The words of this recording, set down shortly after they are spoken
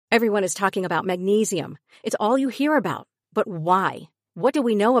Everyone is talking about magnesium. It's all you hear about. But why? What do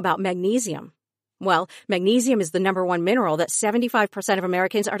we know about magnesium? Well, magnesium is the number one mineral that 75% of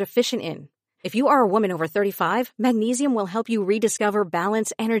Americans are deficient in. If you are a woman over 35, magnesium will help you rediscover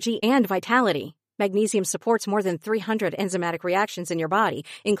balance, energy, and vitality. Magnesium supports more than 300 enzymatic reactions in your body,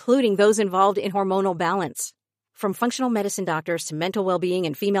 including those involved in hormonal balance. From functional medicine doctors to mental well-being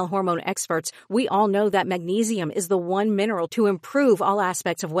and female hormone experts, we all know that magnesium is the one mineral to improve all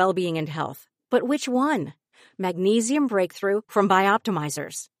aspects of well-being and health. But which one? Magnesium Breakthrough from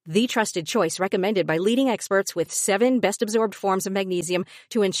Bioptimizers, the trusted choice recommended by leading experts with 7 best-absorbed forms of magnesium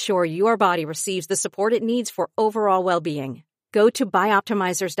to ensure your body receives the support it needs for overall well-being. Go to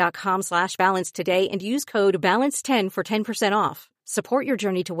bioptimizers.com/balance today and use code BALANCE10 for 10% off. Support your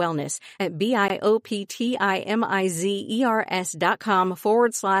journey to wellness at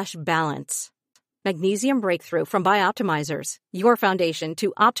bioptimizers.com/balance. Magnesium Breakthrough from Bioptimizers, your foundation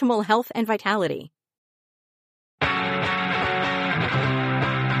to optimal health and vitality.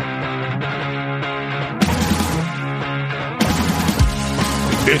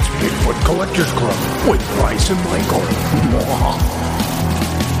 It's Bigfoot Collectors Club with Bryce and Michael.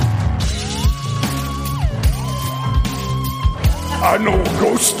 I know a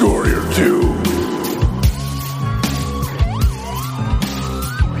ghost story or two.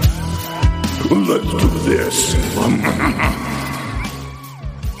 Let's do this.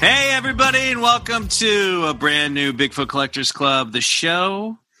 Hey, everybody, and welcome to a brand new Bigfoot Collectors Club, the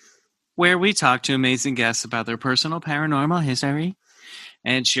show where we talk to amazing guests about their personal paranormal history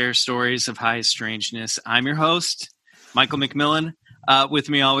and share stories of high strangeness. I'm your host, Michael McMillan. With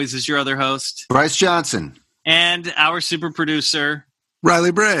me always is your other host, Bryce Johnson. And our super producer,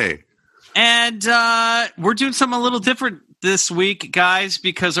 Riley Bray. And we're doing something a little different this week, guys,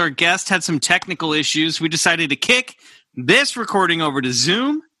 because our guest had some technical issues. We decided to kick this recording over to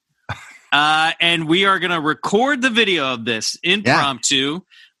Zoom, and we are going to record the video of this impromptu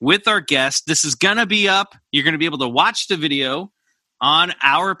with our guest. This is going to be up. You're going to be able to watch the video on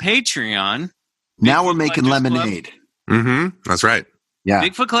our Patreon. Now we're making lemonade. Mm-hmm. That's right. Yeah.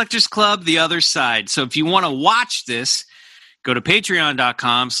 Bigfoot Collectors Club, the other side. So if you want to watch this, go to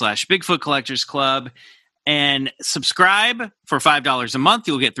patreon.com/Bigfoot Collectors Club and subscribe for $5 a month.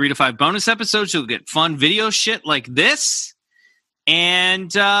 You'll get 3 to 5 bonus episodes. You'll get fun video shit like this.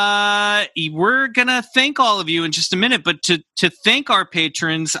 And we're going to thank all of you in just a minute. But to thank our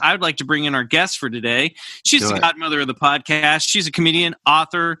patrons, I would like to bring in our guest for today. She's the godmother of the podcast. She's a comedian,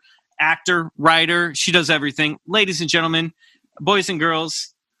 author, actor, writer. She does everything. Ladies and gentlemen, boys and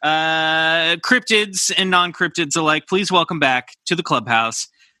girls, cryptids and non-cryptids alike, please welcome back to the clubhouse,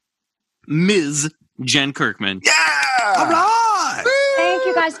 Ms. Jen Kirkman. Yeah! All right! Thank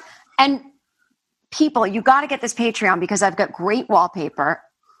you, guys. And people, you got to get this Patreon because I've got great wallpaper.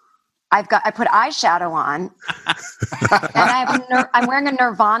 I put eyeshadow on, and I'm wearing a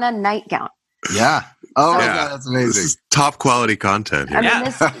Nirvana nightgown. Yeah. Oh, my God, that's amazing. This is top quality content here.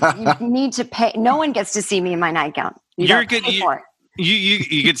 I mean, you need to pay. No one gets to see me in my nightgown. You get to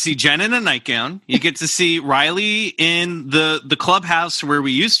see Jen in a nightgown. You get to see Riley in the clubhouse where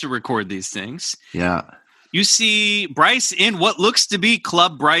we used to record these things. Yeah. You see Bryce in what looks to be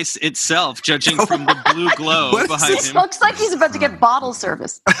Club Bryce itself, judging from the blue glow behind him. It looks like he's about to get bottle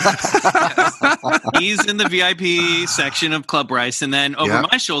service. He's in the VIP section of Club Bryce. And then over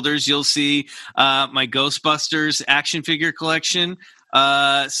my shoulders, you'll see my Ghostbusters action figure collection,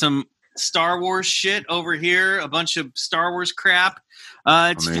 some Star Wars shit over here, a bunch of Star Wars crap.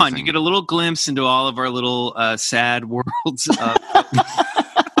 It's Amazing. fun. You get a little glimpse into all of our little sad worlds.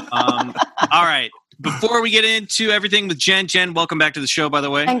 All right. Before we get into everything with Jen, welcome back to the show, by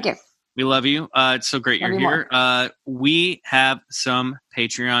the way. Thank you. We love you. It's so great you're here. We have some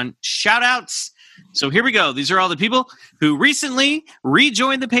Patreon shout-outs. So here we go. These are all the people who recently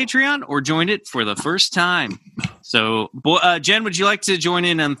rejoined the Patreon or joined it for the first time. So, Jen, would you like to join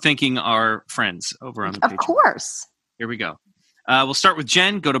in on thanking our friends over on the Patreon? Of course. Here we go. We'll start with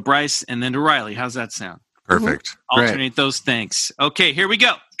Jen, go to Bryce, and then to Riley. How's that sound? Perfect. Alternate those thanks. Okay, here we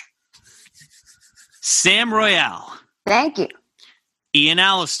go. Sam Royale. Thank you. Ian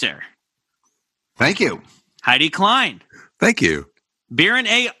Allister. Thank you. Heidi Klein. Thank you. Baron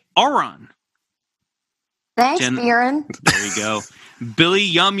A. Aron. Thanks, Baron. There you go. Billy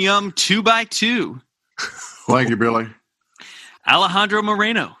Yum Yum 2x2. Thank you, Billy. Alejandro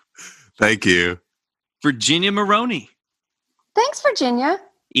Moreno. Thank you. Virginia Maroney. Thanks, Virginia.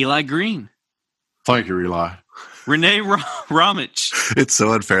 Eli Green. Thank you, Eli. Renee Ramich. It's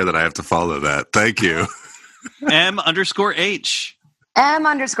so unfair that I have to follow that. Thank you. M_H.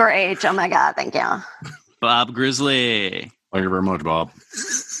 M_H. Oh my God, thank you. Bob Grizzly. Thank you very much, Bob.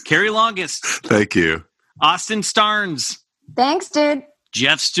 Carrie Longest, Thank you. Austin Starnes, Thanks, dude.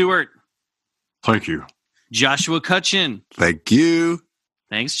 Jeff Stewart, Thank you. Joshua Cutchin. Thank you.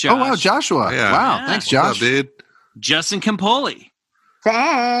 Thanks, Josh. Oh, wow, Joshua. Yeah. Wow, Yeah. thanks, What's Josh. up, dude? Justin Campoli,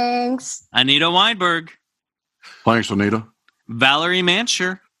 Thanks. Anita Weinberg, Thanks, Anita. Valerie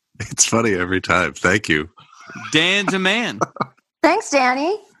Mancher, It's funny every time. Thank you. Dan DeMan. Thanks,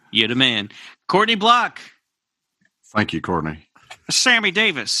 Danny. You the man. Courtney Block, Thank you, Courtney. Sammy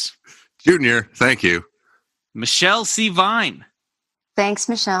Davis, Junior, thank you. Michelle C. Vine, Thanks,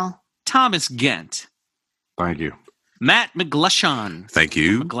 Michelle. Thomas Gent, Thank you. Matt McGlushan. Thank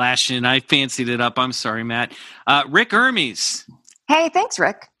you. McGlashan, I fancied it up. I'm sorry, Matt. Rick Hermes, Hey, thanks,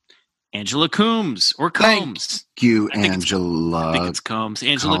 Rick. Angela Coombs or Thank Combs. you, I think it's- Angela. I think it's Combs.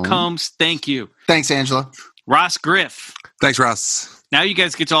 Angela Combs. Combs, thank you. Thanks, Angela. Ross Griff. Thanks, Ross. Now you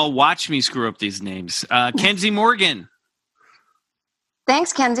guys get to all watch me screw up these names. Kenzie Morgan,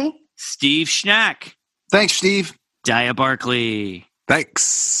 Thanks, Kenzie. Steve Schnack, Thanks, Steve. Dia Barkley,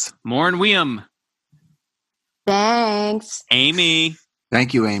 Thanks. Maureen Weam, Thanks. Amy,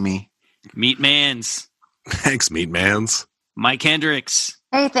 Thank you, Amy. Meat Mans, Thanks, Meat Mans. Mike Hendricks,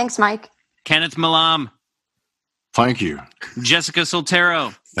 Hey, thanks, Mike. Kenneth Malam, Thank you. Jessica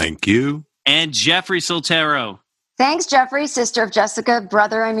Soltero, Thank you. and Jeffrey Soltero. Thanks, Jeffrey, sister of Jessica,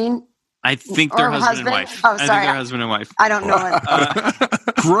 brother, I mean. I think they're Or husband and husband? wife. Oh, I think sorry. they're husband and wife. I don't know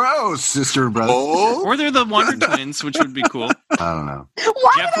it. Gross, sister and brother. Oh, Or they're the Wonder Twins, which would be cool. I don't know.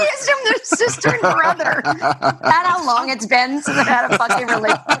 Why Jeffrey- did I assume they're sister and brother? That how long it's been since I've had a fucking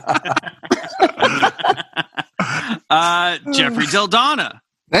relationship. Jeffrey Deldana,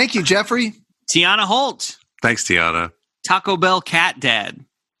 Thank you, Jeffrey. Tiana Holt, thanks, Tiana. Taco Bell Cat Dad,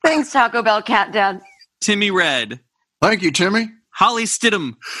 Thanks, Taco Bell Cat Dad. Timmy Red, Thank you, Timmy. Holly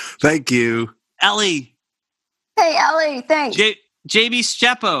Stidham, Thank you. Ellie, Hey, Ellie, thanks. JB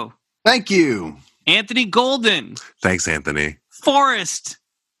Stepo, Thank you. Anthony Golden, Thanks, Anthony. Forrest,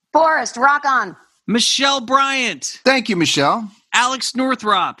 Forrest, rock on. Michelle Bryant, Thank you, Michelle. Alex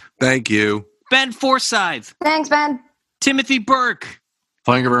Northrop, Thank you. Ben Forsyth, Thanks, Ben. Timothy Burke,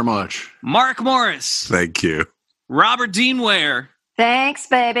 Thank you very much. Mark Morris, Thank you. Robert Dean Ware, Thanks,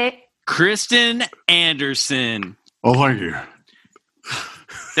 baby. Kristen Anderson. Oh, thank you.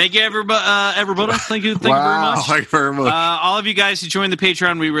 Thank you, everybody. Thank you very Wow. much. Thank you very much. All of you guys who joined the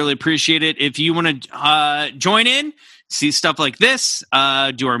Patreon, we really appreciate it. If you want to join in, see stuff like this,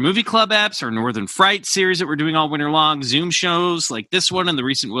 do our movie club apps, our Northern Fright series that we're doing all winter long, Zoom shows like this one and the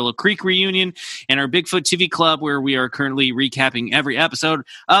recent Willow Creek reunion, and our Bigfoot TV Club, where we are currently recapping every episode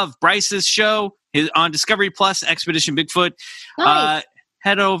of Bryce's show on Discovery Plus, Expedition Bigfoot. Nice.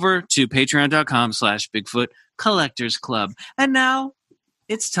 Head over to patreon.com/Bigfoot Collectors Club. And now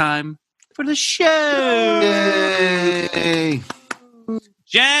it's time for the show. Yay.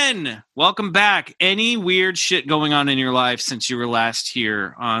 Jen, welcome back. Any weird shit going on in your life since you were last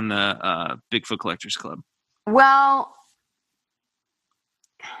here on the Bigfoot Collectors Club? Well,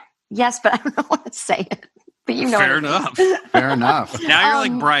 yes, but I don't know what to say it. But you know Fair what it enough. is. Fair enough. Now you're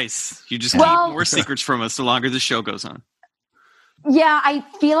like Bryce. You just keep well- more secrets from us the longer the show goes on. Yeah, I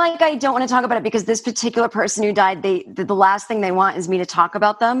feel like I don't want to talk about it because this particular person who died, the last thing they want is me to talk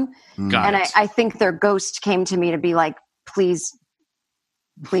about them. Got And it. I think their ghost came to me to be like, please.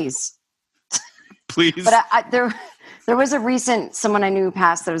 Please. But there was a recent someone I knew who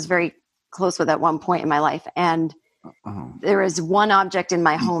passed that I was very close with at one point in my life. And Oh. there is one object in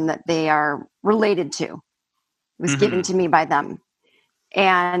my home that they are related to. It was given to me by them.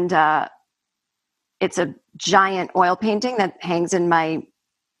 And it's a giant oil painting that hangs in my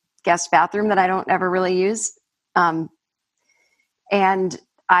guest bathroom that I don't ever really use. And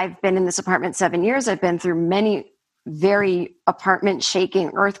I've been in this apartment 7 years. I've been through many very apartment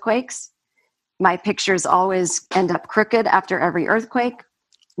shaking earthquakes. My pictures always end up crooked after every earthquake.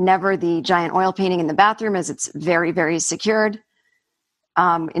 Never the giant oil painting in the bathroom, as it's very, very secured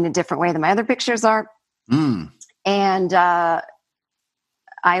in a different way than my other pictures are. Mm. And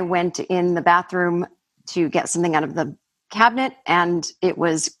I went in the bathroom to get something out of the cabinet, and it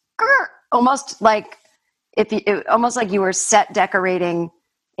was almost like almost like you were set decorating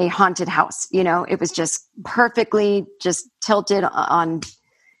a haunted house. You know, it was just perfectly just tilted on.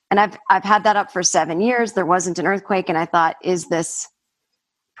 And I've had that up for 7 years. There wasn't an earthquake, and I thought, is this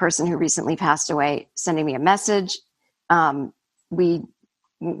person who recently passed away sending me a message? We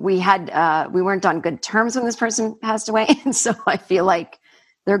weren't on good terms when this person passed away, and so I feel like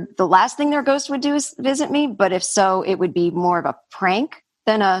the last thing their ghost would do is visit me. But if so, it would be more of a prank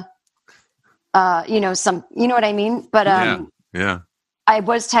than a you know what I mean. But Yeah. I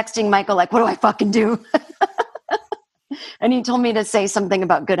was texting Michael like, what do I fucking do? And he told me to say something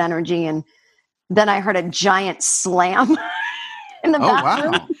about good energy. And then I heard a giant slam in the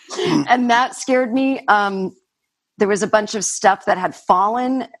bathroom. Wow. And that scared me. There was a bunch of stuff that had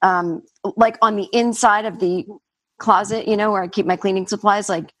fallen, like on the inside of the closet, where I keep my cleaning supplies,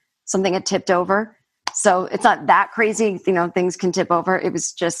 like something had tipped over. So it's not that crazy. Things can tip over. It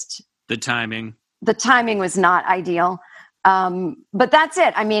was just The timing. The timing was not ideal. But that's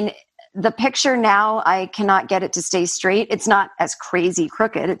it. I mean, the picture now, I cannot get it to stay straight. It's not as crazy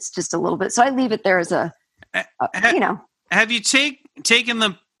crooked. It's just a little bit. So I leave it there as Have you taken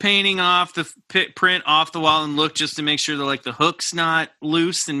the painting off, the print off the wall and looked just to make sure that the hook's not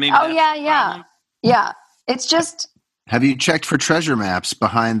loose and maybe? Oh, yeah. Yeah. It's just. Have you checked for treasure maps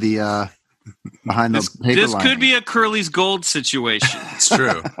behind the paper This lining? could be a Curly's Gold situation. It's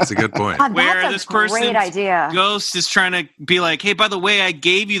true. It's a good point. God, Where that's this a great person's idea. ghost is trying to be like, hey, by the way, I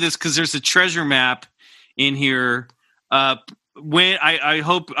gave you this because there's a treasure map in here. When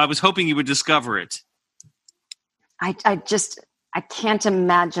I was hoping you would discover it. I can't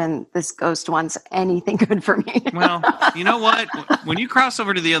imagine this ghost wants anything good for me. Well, you know what? When you cross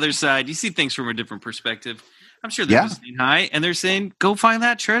over to the other side, you see things from a different perspective. I'm sure they're just saying hi, and they're saying, "Go find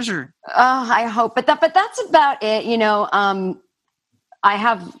that treasure." Oh, I hope, but that's about it. I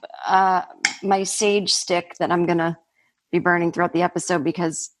have my sage stick that I'm gonna be burning throughout the episode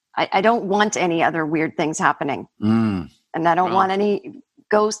because I don't want any other weird things happening, and I don't want any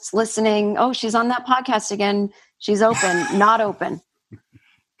ghosts listening. Oh, she's on that podcast again. She's open, not open.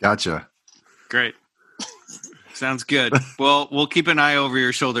 Gotcha. Great. Sounds good. Well, we'll keep an eye over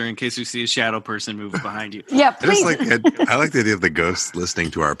your shoulder in case we see a shadow person move behind you. Yeah, I just please. I like the idea of the ghosts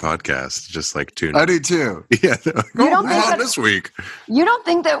listening to our podcast, just tune. I do too. Yeah. They're like, You don't think on that- this week? You don't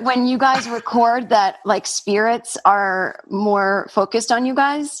think that when you guys record that spirits are more focused on you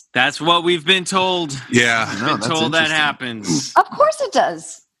guys? That's what we've been told. Yeah. We've No, been that's told that interesting. happens. Of course it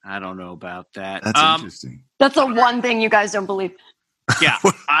does. I don't know about that. That's interesting. That's the one thing you guys don't believe. Yeah,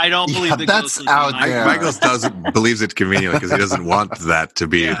 I don't believe Yeah, the that's ghost out listening. there. Michael believes it conveniently because he doesn't want that to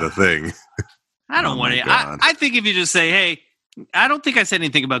be the thing. I don't Oh want my it. God. I think if you just say, hey, I don't think I said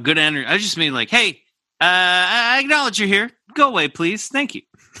anything about good energy. I just mean hey, I acknowledge you're here. Go away, please. Thank you.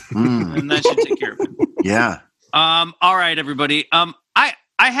 And that should take care of it. Yeah. All right, everybody. I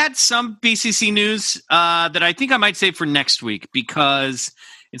had some BCC news that I think I might save for next week because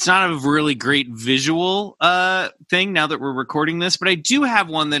it's not a really great visual thing now that we're recording this, but I do have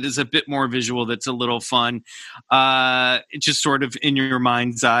one that is a bit more visual that's a little fun. It's just sort of in your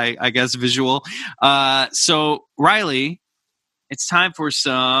mind's eye, I guess, visual. So, Riley, it's time for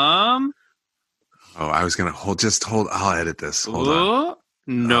some... Oh, I was going to hold. I'll edit this. Hold on.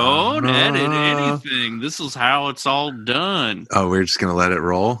 Don't edit anything. This is how it's all done. Oh, we're just going to let it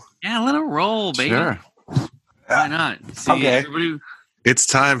roll? Yeah, let it roll, baby. Sure. Why not? See, Okay. everybody... It's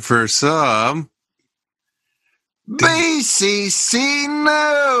time for some... BCC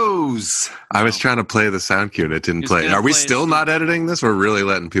News. I was trying to play the sound cue and it didn't He's play. gonna Are we play still it. not editing this? We're really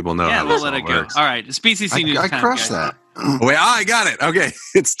letting people know Yeah, how we'll this let all it go. works. All right, it's BCC News I time, crushed guys. that. Wait, I got it. Okay,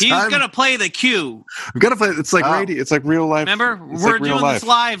 it's He's time. going to play the cue. I'm gonna play. It's like radio. It's like real life. Remember? It's We're like real doing life. this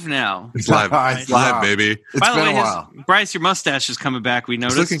live now. It's live. It's It's live, live. baby. It's By the been way, a while. Bryce, your mustache is coming back. We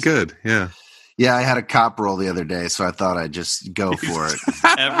noticed. It's looking good. Yeah. Yeah, I had a cop roll the other day, so I thought I'd just go for it.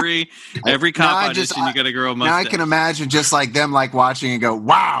 Every Now cop I audition, you got to grow a Now mustache. I can imagine just like them watching and go,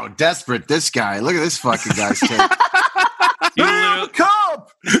 wow, desperate, this guy. Look at this fucking guy's tape. You Hey, I'm a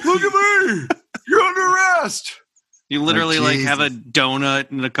cop! Look at me! You're under arrest! You literally Oh, have a Jesus. donut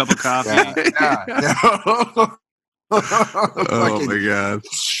and a cup of coffee. Yeah. Oh my god.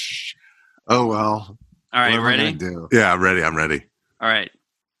 Oh well. All right, What am I ready? gonna do? Yeah, I'm ready. I'm ready. All right.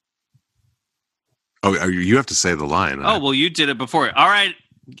 Oh, you have to say the line. Oh, well, you did it before. All right,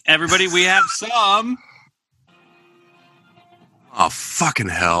 everybody, we have some Oh, fucking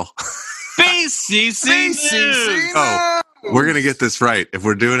hell. BCC news. Oh, we're gonna get this right. If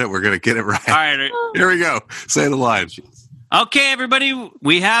we're doing it, we're gonna get it right. All right. Here we go. Say the line. Okay, everybody,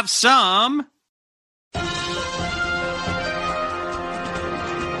 we have some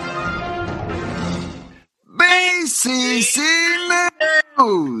BCC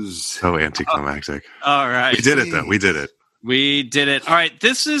News. So anticlimactic. All right. We did it though. We did it. We did it. All right.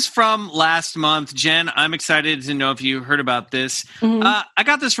 This is from last month. Jen, I'm excited to know if you heard about this. I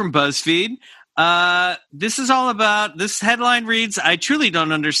got this from BuzzFeed. This is all about, this headline reads, I truly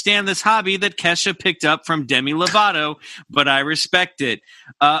don't understand this hobby that Kesha picked up from Demi Lovato, but I respect it.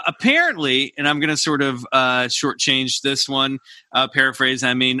 Apparently, and I'm going to sort of shortchange this one, paraphrase,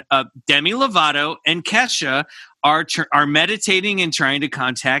 Demi Lovato and Kesha are meditating and trying to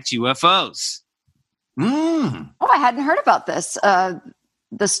contact UFOs. Mm. Oh, I hadn't heard about this.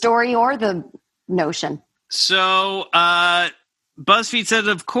 The story or the notion. So, BuzzFeed said,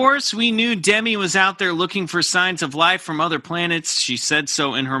 of course, we knew Demi was out there looking for signs of life from other planets. She said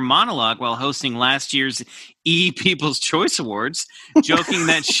so in her monologue while hosting last year's People's Choice Awards, joking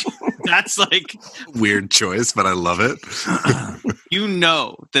that that's like Weird choice, but I love it. you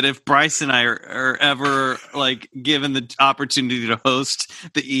know that if Bryce and I are ever like given the opportunity to host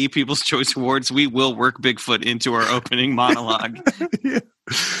the People's Choice Awards, we will work Bigfoot into our opening monologue. Yeah.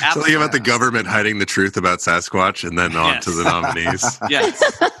 Something about the government hiding the truth about Sasquatch and then on to the nominees. Yes.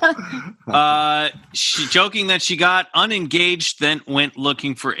 She joking that she got unengaged, then went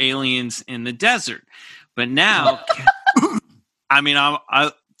looking for aliens in the desert. But now, I mean,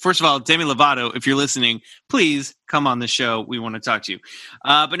 first of all, Demi Lovato, if you're listening, please come on the show. We want to talk to you.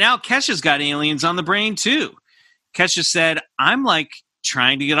 But now Kesha's got aliens on the brain too. Kesha said, I'm like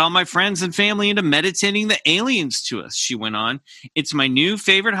trying to get all my friends and family into meditating the aliens to us, she went on. It's my new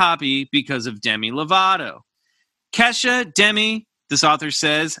favorite hobby because of Demi Lovato. Kesha, Demi, this author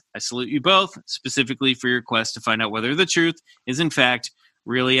says, I salute you both, specifically for your quest to find out whether the truth is in fact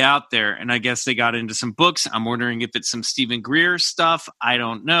really out there. And I guess they got into some books. I'm wondering if it's some Stephen Greer stuff. I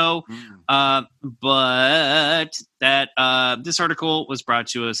don't know. But that this article was brought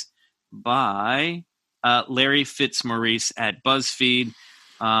to us by Larry Fitzmaurice at BuzzFeed.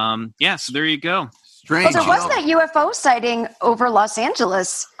 So there you go. Strange. Well, there was that UFO sighting over Los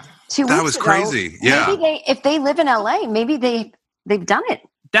Angeles 2 weeks ago. That was crazy. Yeah. Maybe if they live in LA, maybe they've done it.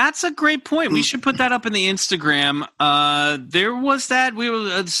 That's a great point. We should put that up in the Instagram. There was that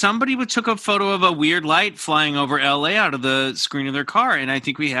somebody somebody took a photo of a weird light flying over LA out of the screen of their car, and I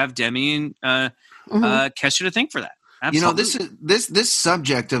think we have Demi and Kesha to thank for that. Absolutely. You know, this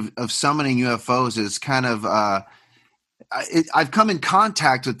subject of summoning UFOs is kind of I've come in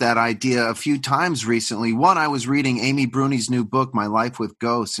contact with that idea a few times recently. One, I was reading Amy Bruni's new book, My Life with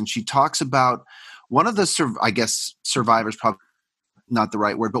Ghosts, and she talks about one of the survivors, probably not the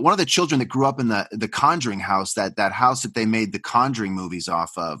right word, but one of the children that grew up in the Conjuring house, that house that they made the Conjuring movies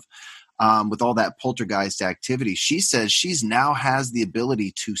off of, with all that poltergeist activity. She says she's now has the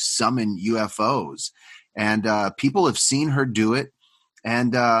ability to summon UFOs. And people have seen her do it.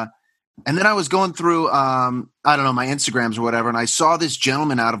 And then I was going through, I don't know, my Instagrams or whatever, and I saw this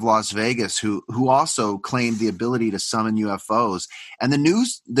gentleman out of Las Vegas who also claimed the ability to summon UFOs. And the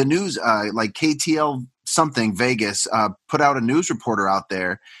news, like KTL something Vegas, put out a news reporter out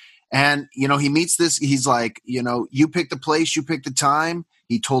there. And, you know, he meets this, he's like, you know, you pick the place, you pick the time.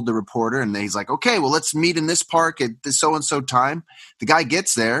 He told the reporter, and he's like, okay, well, let's meet in this park at this so-and-so time. The guy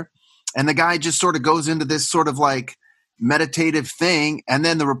gets there. And the guy just sort of goes into this sort of like meditative thing. And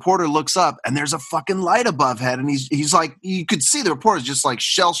then the reporter looks up and there's a fucking light above head. And he's like, you could see the reporter's just like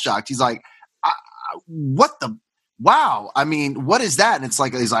shell shocked. He's like, what the, wow. I mean, what is that? And it's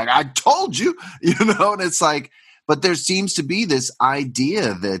like, he's like, I told you, you know, and it's like, but there seems to be this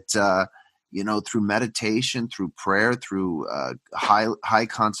idea that, you know, through meditation, through prayer, through high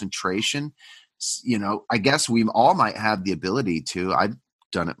concentration, you know, I guess we all might have the ability to, I've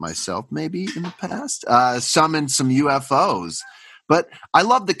done it myself maybe in the past, summon some UFOs. But I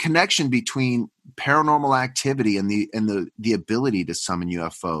love the connection between paranormal activity and the ability to summon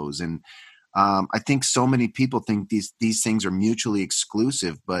UFOs. And I think so many people think these things are mutually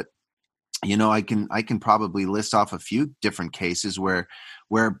exclusive, but you know, I can probably list off a few different cases where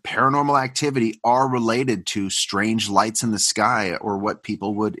paranormal activity are related to strange lights in the sky or what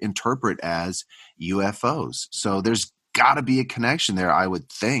people would interpret as UFOs. So there's got to be a connection there, I would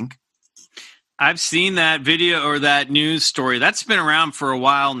think. I've seen that video or that news story. That's been around for a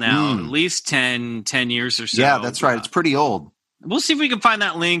while now, at least 10 years or so. Yeah, that's right. It's pretty old. We'll see if we can find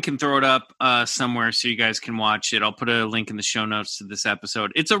that link and throw it up somewhere so you guys can watch it. I'll put a link in the show notes to this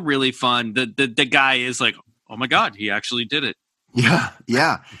episode. It's a really fun. The guy is like, oh my God, he actually did it.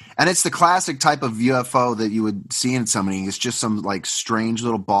 Yeah. And it's the classic type of UFO that you would see in somebody. It's just some like strange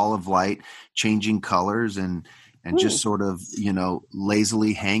little ball of light changing colors and just sort of, you know,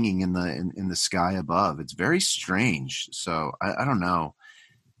 lazily hanging in the sky above. It's very strange. So I don't know,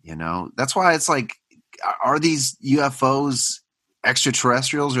 you know, that's why it's like, are these UFOs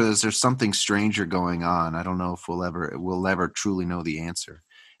extraterrestrials or is there something stranger going on? I don't know if we'll ever truly know the answer.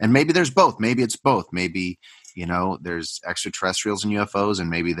 And maybe there's both. Maybe it's both. Maybe, you know, there's extraterrestrials and UFOs and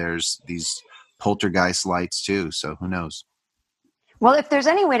maybe there's these poltergeist lights too. So who knows? Well, if there's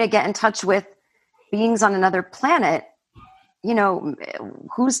any way to get in touch with beings on another planet, you know,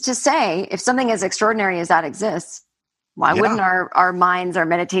 who's to say if something as extraordinary as that exists, why wouldn't our minds, our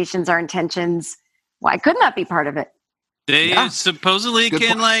meditations, our intentions, why couldn't that be part of it? They supposedly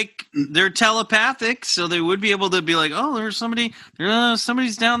can they're telepathic, so they would be able to be like, oh, there's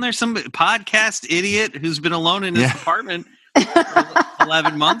somebody's down there, some podcast idiot who's been alone in his apartment for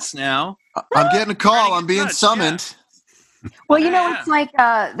 11 months now. I'm getting a call. I'm being summoned. Yeah. Well, it's like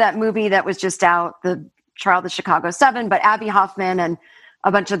that movie that was just out, The Trial of the Chicago 7, but Abby Hoffman and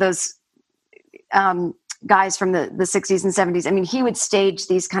a bunch of those guys from the 60s and 70s. I mean, he would stage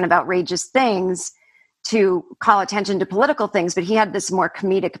these kind of outrageous things to call attention to political things, but he had this more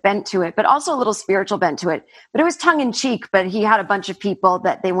comedic bent to it, but also a little spiritual bent to it. But it was tongue in cheek, but he had a bunch of people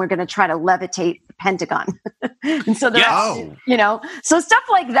that they were going to try to levitate the Pentagon. And so so stuff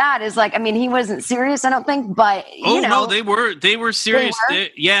like that is like, I mean, he wasn't serious, I don't think, but no, they were serious.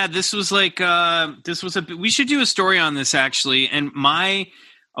 This was like, we should do a story on this actually. And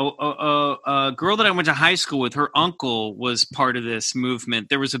a girl that I went to high school with, her uncle was part of this movement.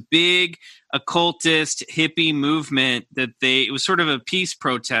 There was a big occultist hippie movement it was sort of a peace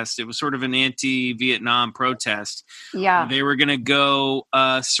protest. It was sort of an anti-Vietnam protest. Yeah. They were going to go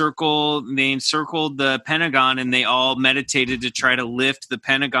they encircled the Pentagon and they all meditated to try to lift the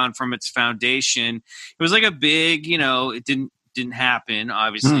Pentagon from its foundation. It was like a big, it didn't happen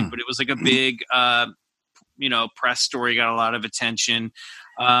obviously, but it was like a big, press story, got a lot of attention.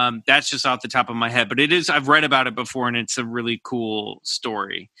 That's just off the top of my head, but I've read about it before and it's a really cool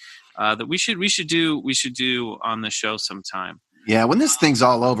story that we should do on the show sometime. Yeah. When this thing's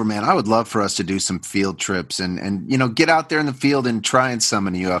all over, man, I would love for us to do some field trips and get out there in the field and try and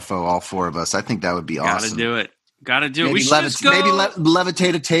summon a UFO, all four of us. I think that would be awesome. Gotta do it. We should maybe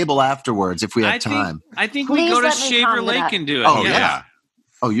levitate a table afterwards if we have time. I think we go to Shaver Lake and do it. Oh yeah.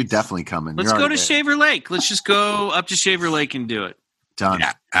 Oh, you're definitely coming. Let's go to Shaver Lake. Let's just go up to Shaver Lake and do it. Done.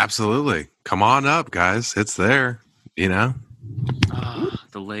 Yeah, absolutely. Come on up, guys. It's there. The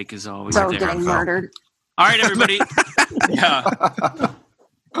lake is always so there. Getting murdered. All right, everybody. Yeah.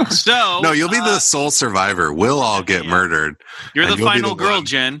 So no, you'll be the sole survivor. We'll all get murdered. You're the final girl,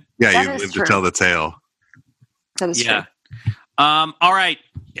 Jen. Yeah, you live to tell the tale. That is true. All right.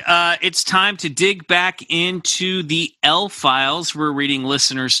 It's time to dig back into the L files. We're reading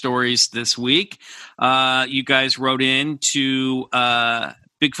listener stories this week. You guys wrote in to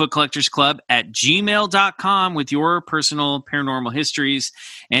Bigfoot Collectors Club at gmail.com with your personal paranormal histories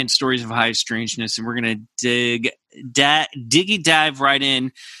and stories of high strangeness. And we're going to dive right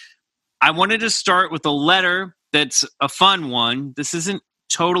in. I wanted to start with a letter that's a fun one. This isn't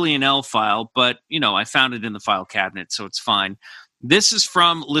totally an L file, but, I found it in the file cabinet, so it's fine. This is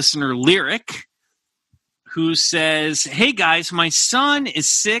from listener Lyric, who says, hey guys, my son is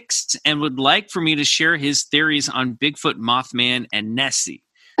 6 and would like for me to share his theories on Bigfoot, Mothman, and Nessie.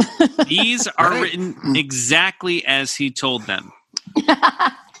 These are written exactly as he told them.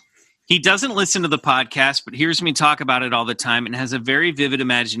 He doesn't listen to the podcast, but hears me talk about it all the time and has a very vivid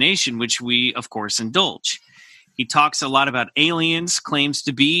imagination, which we, of course, indulge. He talks a lot about aliens, claims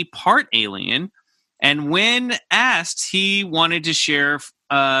to be part alien, and when asked what he wanted to share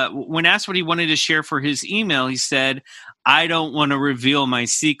for his email, he said, I don't want to reveal my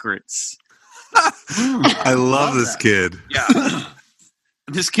secrets. I love this kid. Yeah.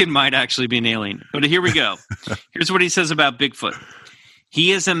 This kid might actually be an alien. But here we go. Here's what he says about Bigfoot.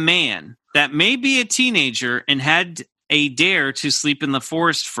 He is a man that may be a teenager and had a dare to sleep in the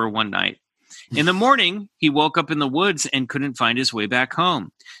forest for one night. In the morning, he woke up in the woods and couldn't find his way back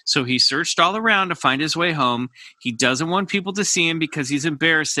home. So he searched all around to find his way home. He doesn't want people to see him because he's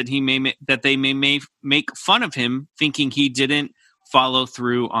embarrassed that they may make fun of him, thinking he didn't follow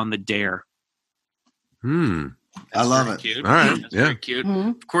through on the dare. I love it. Cute. All right. That's very cute. Mm-hmm.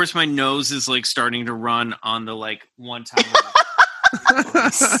 Of course, my nose is starting to run on the one time.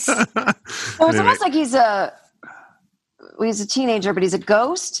 Well, it's almost like he's a teenager, but he's a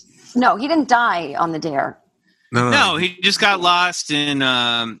ghost. No, he didn't die on the dare. No, he just got lost in,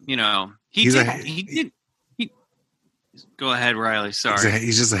 he did. Go ahead, Riley. Sorry.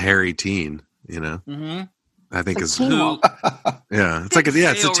 He's just a hairy teen, Mm-hmm. I think it's yeah, it's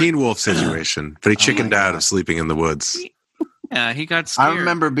it's a Teen Wolf situation, but he chickened out of sleeping in the woods. Yeah, he got scared. I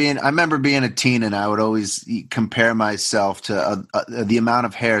remember being a teen, and I would always compare myself to the amount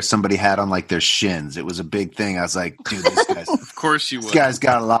of hair somebody had on their shins. It was a big thing. I was like, dude, this guy's of course you would. This guy's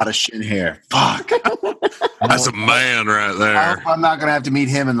got a lot of shin hair. Fuck, that's a man right there. I hope I'm not gonna have to meet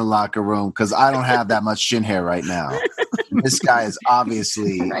him in the locker room because I don't have that much shin hair right now. This guy is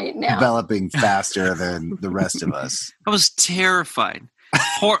obviously developing faster than the rest of us. I was terrified.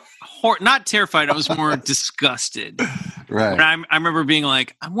 Not terrified. I was more disgusted. Right. I remember being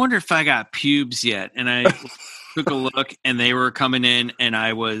like, I wonder if I got pubes yet. And I took a look and they were coming in and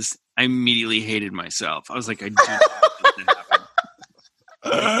I immediately hated myself. I was like, I do not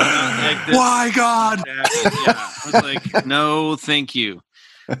Why, God? Yeah, I was like, no, thank you.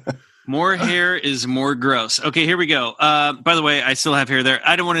 More hair is more gross. Okay, here we go. By the way, I still have hair there.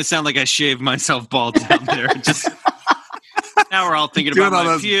 I don't want to sound like I shaved myself bald down there. Just now we're all thinking about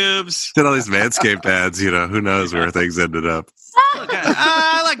my pubes. Did all these Manscaped ads, who knows where things ended up. Look,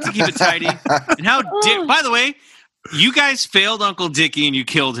 I like to keep it tidy. And by the way, you guys failed Uncle Dickie and you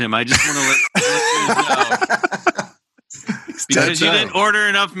killed him. I just want to let you know. Because you didn't order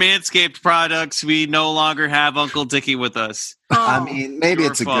enough Manscaped products, we no longer have Uncle Dickie with us. I mean, maybe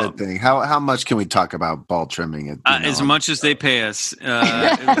it's a good thing. How much can we talk about ball trimming? As much as they pay us. It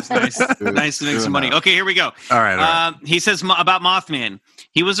was nice to make some money. Okay, here we go. All right. He says about Mothman.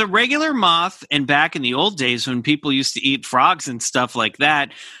 He was a regular moth, and back in the old days when people used to eat frogs and stuff like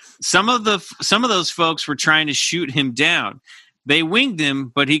that, some of those folks were trying to shoot him down. They winged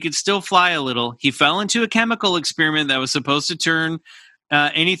him, but he could still fly a little. He fell into a chemical experiment that was supposed to turn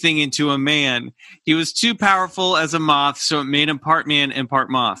anything into a man. He was too powerful as a moth, so it made him part man and part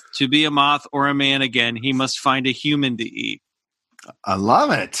moth. To be a moth or a man again, he must find a human to eat. I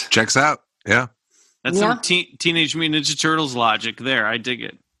love it. Checks out. Yeah. That's some Teenage Mutant Ninja Turtles logic there. I dig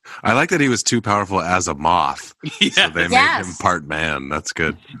it. I like that he was too powerful as a moth. Yes. So they made him part man. That's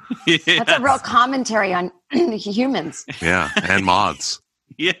good. Yes. That's a real commentary on humans. Yeah, and moths.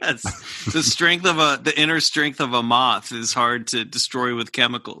 Yes. The inner strength of a moth is hard to destroy with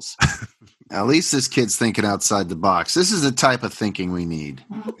chemicals. At least this kid's thinking outside the box. This is the type of thinking we need.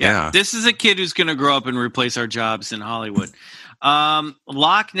 Yeah. This is a kid who's going to grow up and replace our jobs in Hollywood.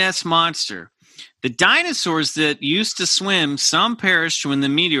 Loch Ness Monster. The dinosaurs that used to swim, some perished when the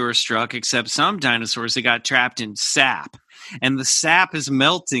meteor struck, except some dinosaurs that got trapped in sap. And the sap is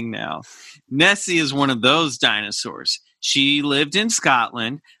melting now. Nessie is one of those dinosaurs. She lived in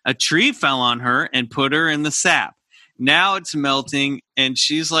Scotland. A tree fell on her and put her in the sap. Now it's melting, and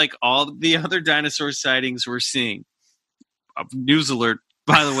she's like all the other dinosaur sightings we're seeing. News alert,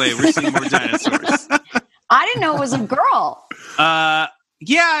 by the way, we're seeing more dinosaurs. I didn't know it was a girl.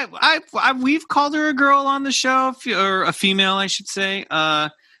 Yeah, we've called her a girl on the show, or a female, I should say.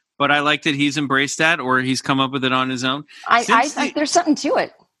 But I like that he's embraced that, or he's come up with it on his own. I think there's something to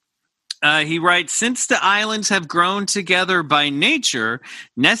it. He writes, since the islands have grown together by nature,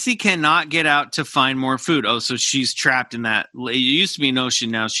 Nessie cannot get out to find more food. Oh, so she's trapped in that. It used to be an ocean.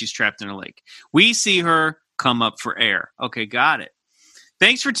 Now she's trapped in a lake. We see her come up for air. Okay, got it.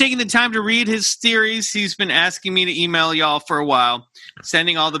 Thanks for taking the time to read his theories. He's been asking me to email y'all for a while.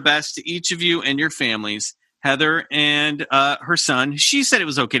 Sending all the best to each of you and your families. Heather and her son. She said it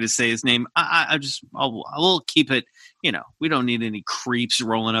was okay to say his name. I'll keep it. We don't need any creeps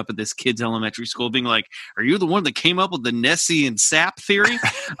rolling up at this kid's elementary school being like, are you the one that came up with the Nessie and sap theory?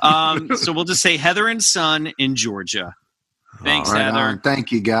 So we'll just say Heather and son in Georgia. Thanks, Heather. On.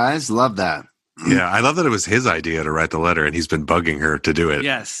 Thank you, guys. Love that. Yeah, I love that it was his idea to write the letter, and he's been bugging her to do it.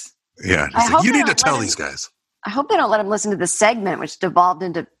 Yes. Yeah. Like, you need to tell these guys. I hope they don't let him listen to the segment, which devolved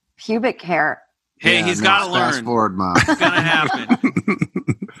into pubic hair. Hey, he's got to learn. Fast forward, Mom. It's going to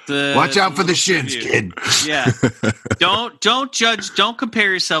happen. Watch out for the shins, kid. Yeah. Don't judge. Don't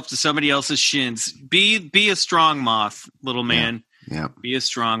compare yourself to somebody else's shins. Be a strong moth, little man. Yeah. Be a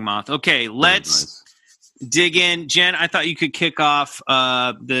strong moth. Okay, let's dig in. Jen, I thought you could kick off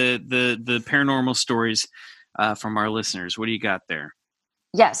the paranormal stories from our listeners. What do you got there?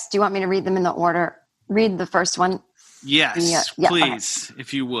 Yes. Do you want me to read them in the order? Read the first one? Yes, please,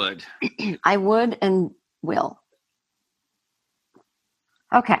 if you would. I would and will.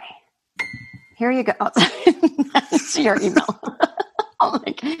 Okay. Here you go. That's your email. I'm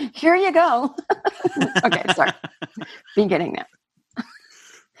like, here you go. Okay, sorry. Beginning now.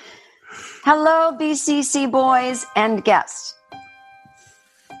 Hello, BCC boys and guests.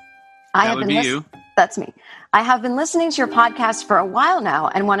 That would be you. That's me. I have been listening to your podcast for a while now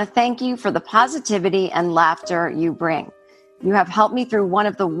and want to thank you for the positivity and laughter you bring. You have helped me through one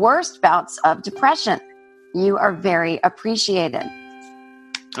of the worst bouts of depression. You are very appreciated.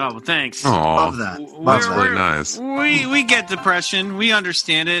 Oh, well, thanks. Love that. That's really nice. We get depression. We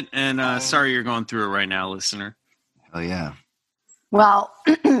understand it. And sorry you're going through it right now, listener. Oh, yeah. Well,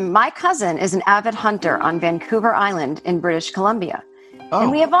 my cousin is an avid hunter on Vancouver Island in British Columbia. And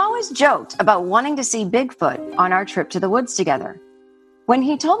we have always joked about wanting to see Bigfoot on our trip to the woods together. When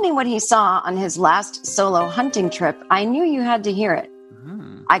he told me what he saw on his last solo hunting trip, I knew you had to hear it.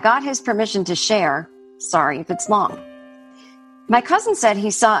 I got his permission to share. Sorry if it's long. My cousin said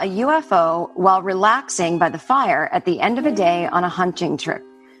he saw a UFO while relaxing by the fire at the end of a day on a hunting trip.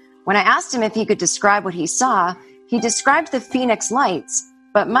 When I asked him if he could describe what he saw, he described the Phoenix Lights,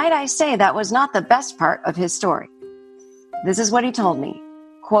 but might I say that was not the best part of his story. This is what he told me.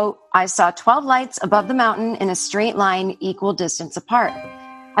 quote, I saw 12 lights above the mountain in a straight line equal distance apart.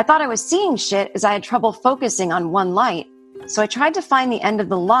 I thought I was seeing shit as I had trouble focusing on one light. So I tried to find the end of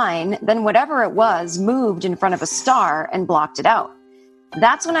the line, then whatever it was moved in front of a star and blocked it out.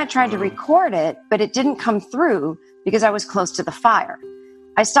 That's when I tried to record it, but it didn't come through because I was close to the fire.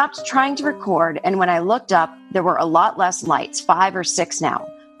 I stopped trying to record, and when I looked up, there were a lot less lights, 5 or 6 now.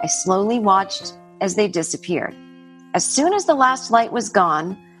 I slowly watched as they disappeared. As soon as the last light was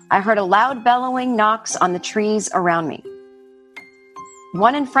gone, I heard a loud bellowing knocks on the trees around me.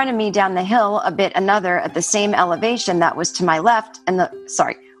 One in front of me down the hill a bit, another at the same elevation that was to my left,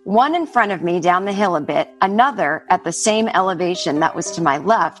 one in front of me down the hill a bit, another at the same elevation that was to my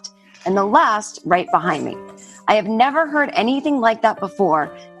left, and the last right behind me. I have never heard anything like that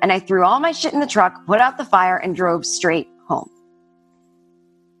before, and I threw all my shit in the truck, put out the fire, and drove straight home.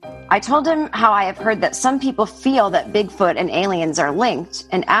 I told him how I have heard that some people feel that Bigfoot and aliens are linked,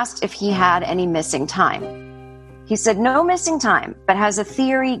 and asked if he had any missing time. He said no missing time, but has a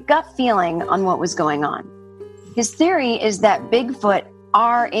theory, gut feeling on what was going on. His theory is that Bigfoot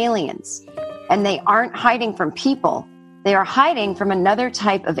are aliens, and they aren't hiding from people. They are hiding from another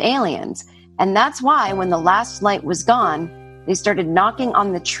type of aliens, and that's why when the last light was gone, they started knocking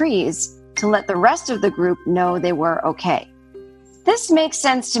on the trees to let the rest of the group know they were okay. This makes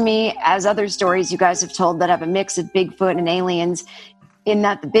sense to me, as other stories you guys have told that have a mix of Bigfoot and aliens, in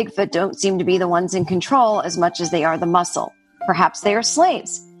that the Bigfoot don't seem to be the ones in control as much as they are the muscle. Perhaps they are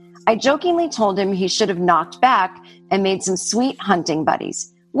slaves. I jokingly told him he should have knocked back and made some sweet hunting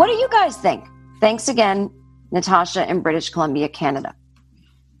buddies. What do you guys think? Thanks again, Natasha in British Columbia, Canada.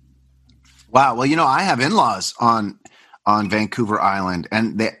 Wow. Well, I have in-laws on Vancouver Island,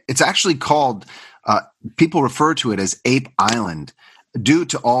 and it's actually called, people refer to it as Ape Island due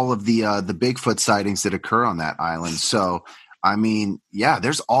to all of the Bigfoot sightings that occur on that island. So,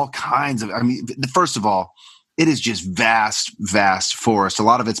 there's all kinds of, first of all, it is just vast forest. A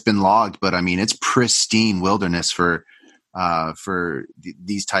lot of it's been logged, but it's pristine wilderness for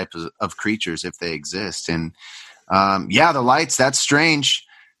these types of creatures if they exist. And the lights, that's strange.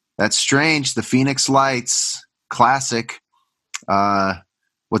 The Phoenix lights, classic.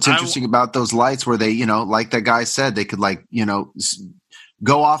 What's interesting about those lights where they, like that guy said, they could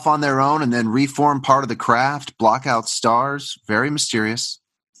go off on their own and then reform part of the craft, block out stars. Very mysterious.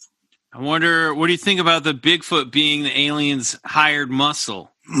 I wonder, what do you think about the Bigfoot being the aliens' hired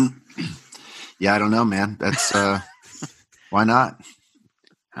muscle? Yeah, I don't know, man. That's why not?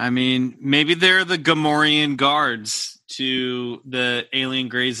 Maybe they're the Gamorrean guards to the alien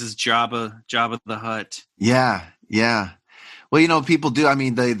Greys' Jabba the Hutt. Yeah. Well, people do. At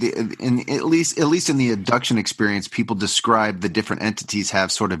least in the abduction experience, people describe the different entities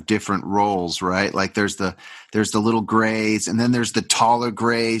have sort of different roles, right? Like there's the little Greys, and then there's the taller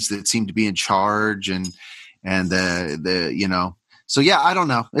Greys that seem to be in charge, and the. So yeah, I don't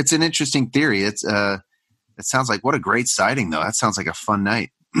know. It's an interesting theory. It sounds like, what a great sighting, though. That sounds like a fun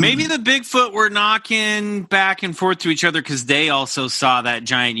night. Maybe the Bigfoot were knocking back and forth to each other because they also saw that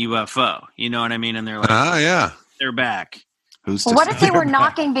giant UFO. You know what I mean? And they're like, yeah, they're back. What if they were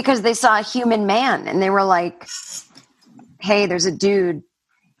knocking because they saw a human man and they were like, hey, there's a dude.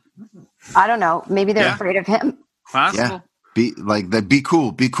 I don't know. Maybe they're afraid of him. Possible. Yeah. Be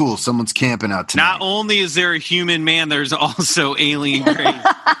cool. Someone's camping out tonight. Not only is there a human man, there's also alien Greys.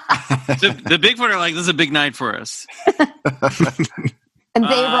 the Bigfoot are like, this is a big night for us. And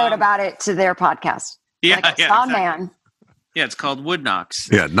they wrote about it to their podcast. Yeah. Like, I saw a man. Yeah, it's called Wood Knocks.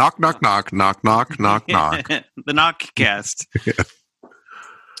 Yeah, knock, knock, knock, knock, knock, knock, knock. The Knockcast.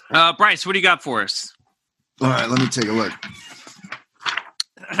 Bryce, what do you got for us? All right, let me take a look.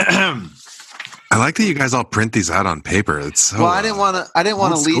 I like that you guys all print these out on paper. It's so, I didn't want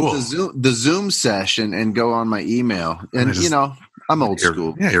to leave the Zoom session and go on my email. And I'm old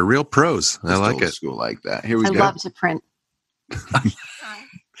school. Yeah, you're real pros. I like old it. School like that. Here we go. I love to print.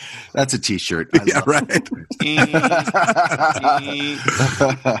 That's a T-shirt. Yeah, right.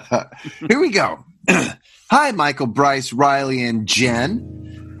 Here we go. Hi, Michael, Bryce, Riley, and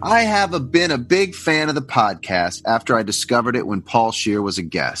Jen. I have been a big fan of the podcast after I discovered it when Paul Scheer was a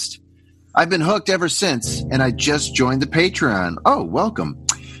guest. I've been hooked ever since, and I just joined the Patreon. Oh, welcome.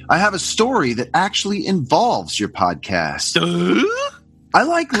 I have a story that actually involves your podcast. I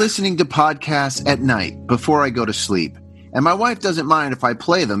like listening to podcasts at night before I go to sleep. And my wife doesn't mind if I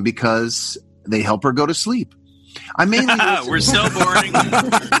play them because they help her go to sleep. I mainly we're so boring.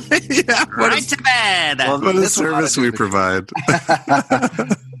 Yeah, right to bed. Well, what a service we provide.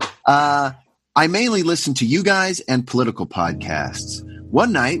 I mainly listen to you guys and political podcasts.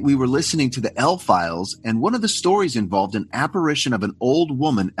 One night, we were listening to the L-Files, and one of the stories involved an apparition of an old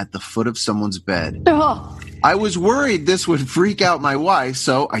woman at the foot of someone's bed. Oh. I was worried this would freak out my wife,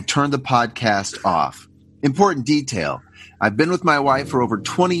 so I turned the podcast off. Important detail. I've been with my wife for over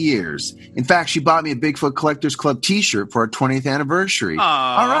 20 years. In fact, she bought me a Bigfoot Collectors Club t-shirt for our 20th anniversary. Aww.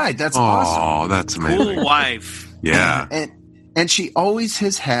 All right, that's awesome. Oh, that's amazing. Cool wife. Yeah. And she always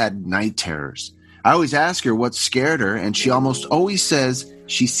has had night terrors. I always ask her what scared her, and she almost always says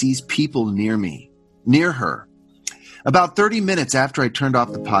she sees people near her. About 30 minutes after I turned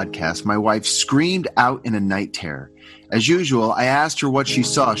off the podcast, my wife screamed out in a night terror. As usual, I asked her what she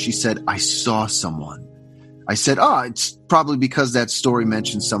saw. She said, "I saw someone." I said, "Oh, it's probably because that story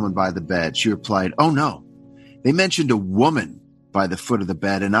mentioned someone by the bed." She replied, "Oh, no. They mentioned a woman by the foot of the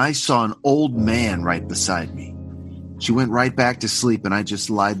bed, and I saw an old man right beside me." She went right back to sleep, and I just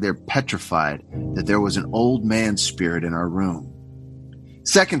lied there petrified that there was an old man spirit in our room.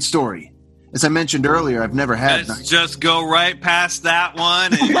 Second story. As I mentioned earlier, I've never had... Let's just go right past that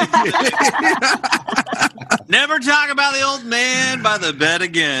one. Never talk about the old man by the bed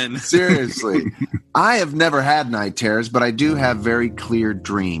again. Seriously. I have never had night terrors, but I do have very clear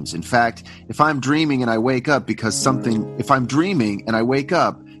dreams. In fact, if I'm dreaming and I wake up, it's because something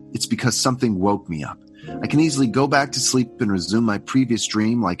woke me up. I can easily go back to sleep and resume my previous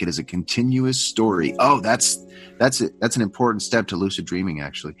dream like it is a continuous story. Oh, that's an important step to lucid dreaming,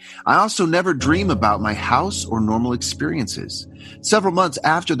 actually. I also never dream about my house or normal experiences. Several months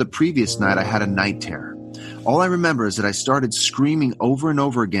after the previous night, I had a night terror. All I remember is that I started screaming over and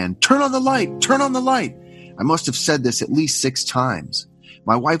over again, "Turn on the light! Turn on the light!" I must have said this at least 6 times.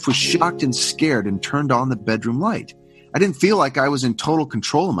 My wife was shocked and scared and turned on the bedroom light. I didn't feel like I was in total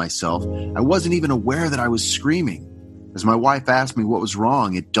control of myself. I wasn't even aware that I was screaming. As my wife asked me what was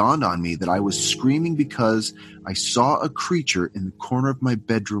wrong, it dawned on me that I was screaming because I saw a creature in the corner of my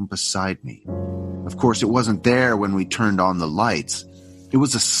bedroom beside me. Of course, it wasn't there when we turned on the lights. It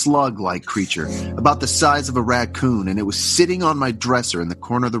was a slug-like creature, about the size of a raccoon, and it was sitting on my dresser in the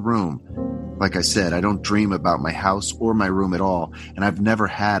corner of the room. Like I said, I don't dream about my house or my room at all, and I've never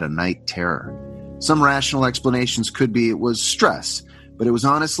had a night terror. Some rational explanations could be it was stress, but it was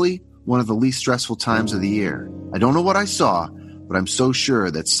honestly one of the least stressful times of the year. I don't know what I saw, but I'm so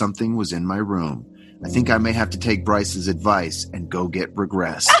sure that something was in my room. I think I may have to take Bryce's advice and go get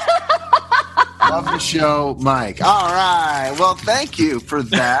regressed. Love the show, Mike. All right. Well, thank you for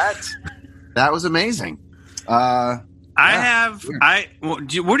that. That was amazing.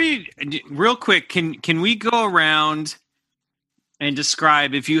 Real quick, can we go around and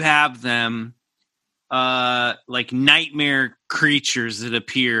describe, if you have them, like nightmare creatures that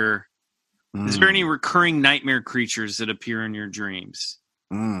appear? Is there any recurring nightmare creatures that appear in your dreams?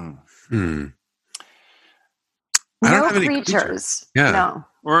 No I don't have any creatures. Yeah. No.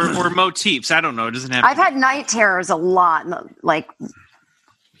 Or motifs. I don't know. It doesn't have. I've had night terrors a lot, like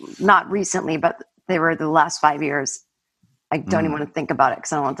not recently, but they were the last 5 years. I don't even want to think about it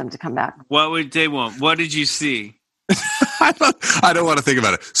because I don't want them to come back. What would they want? What did you see? I don't want to think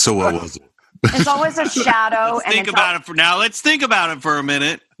about it. So what was it? It's always a shadow. Let's think about it for a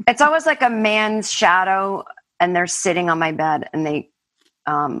minute. It's always like a man's shadow, and they're sitting on my bed, and they,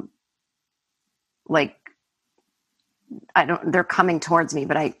 they're coming towards me,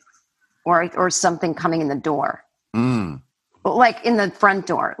 but or something coming in the door. Like in the front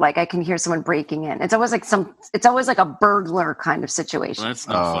door, like I can hear someone breaking in. It's always like a burglar kind of situation. Well, that's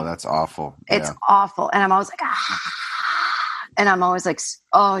not fun. That's awful. It's awful. And I'm always like, and I'm always like,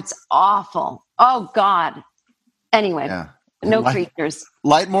 oh, it's awful. Oh God. Anyway, no creatures.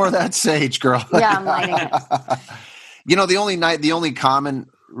 Light more of that sage, girl. Yeah, I'm lighting it. The only common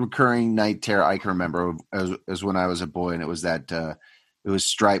recurring night terror I can remember is when I was a boy, and it was that it was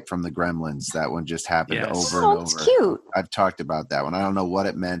Stripe from the Gremlins. That one just happened over and over. It's cute. I've talked about that one. I don't know what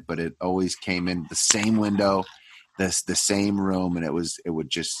it meant, but it always came in the same window, the same room, and it would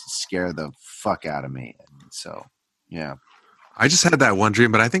just scare the fuck out of me. And so, yeah. I just had that one dream,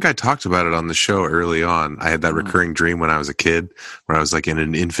 but I think I talked about it on the show early on. I had that recurring dream when I was a kid where I was like in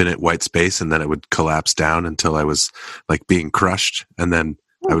an infinite white space, and then it would collapse down until I was like being crushed, and then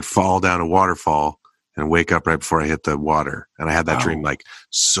I would fall down a waterfall and wake up right before I hit the water. And I had that dream like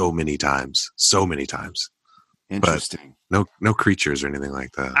so many times. Interesting. But no creatures or anything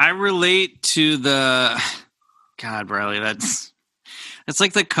like that. I relate to God, Riley, that's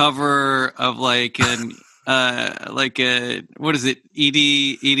like the cover of like an like a, what is it?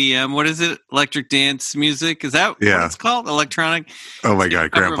 EDM? What is it? Electric dance music? Is that what it's called? Electronic? Oh my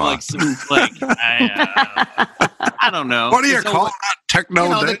God, Grandpa. I don't know. What do you call that?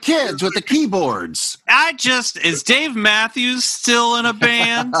 Techno? The kids with the keyboards. Is Dave Matthews still in a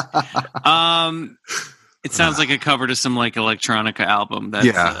band? It sounds like a cover to some like electronica album. That's,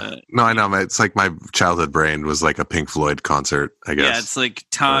 no, I know. It's like my childhood brain was like a Pink Floyd concert, I guess. Yeah, it's like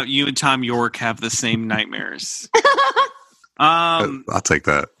you and Tom York have the same nightmares. I'll take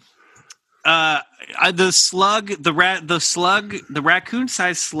that. The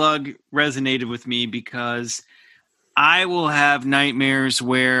raccoon-sized slug resonated with me because I will have nightmares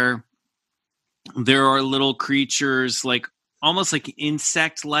where there are little creatures, like almost like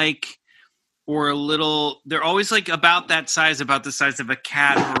insect-like, or they're always like about the size of a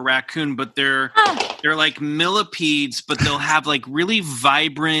cat or a raccoon, but they're like millipedes, but they'll have like really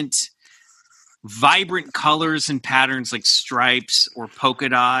vibrant colors and patterns, like stripes or polka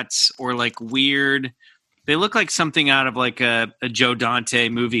dots, or like weird. They look like something out of like a Joe Dante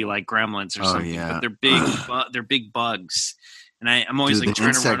movie, like Gremlins or something. Yeah. But they're big. They're big bugs, and I'm always like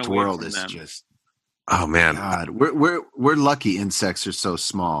trying to run away world from is them. Just. Oh man, God, we're lucky. Insects are so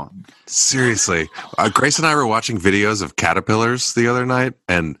small. Seriously, Grace and I were watching videos of caterpillars the other night,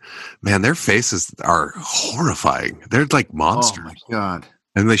 and man, their faces are horrifying. They're like monsters. Oh my God!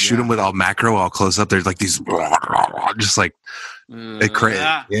 And they shoot them with all macro, all close up. They're like these, just like they crazy.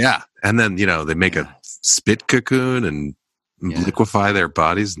 Yeah, and then they make a spit cocoon and liquefy their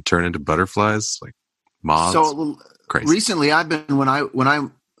bodies and turn into butterflies, like moths. So crazy. Recently, I've been when I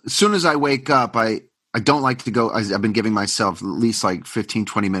as soon as I wake up, I don't like to go. I've been giving myself at least like 15,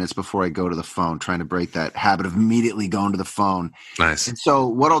 20 minutes before I go to the phone, trying to break that habit of immediately going to the phone. Nice. And so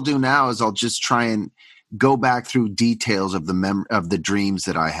what I'll do now is I'll just try and go back through details of the dreams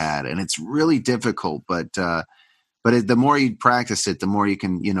that I had. And it's really difficult, but the more you practice it, the more you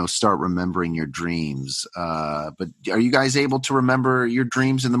can, start remembering your dreams. But are you guys able to remember your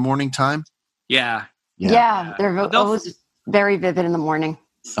dreams in the morning time? Yeah. They're always very vivid in the morning.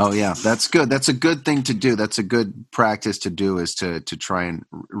 Oh yeah, that's good. That's a good thing to do. That's a good practice to do, is to try and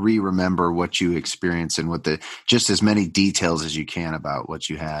remember what you experienced and just as many details as you can about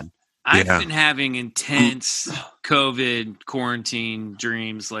what you had. I've been having intense COVID quarantine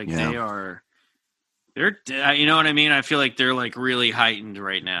dreams. Like they're, you know what I mean? I feel like they're like really heightened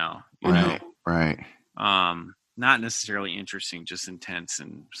right now. Right. Not necessarily interesting, just intense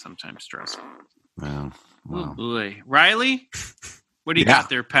and sometimes stressful. Wow. Oh boy, Riley. What do you got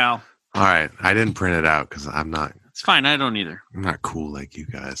there, pal? All right. I didn't print it out because I'm not. It's fine. I don't either. I'm not cool like you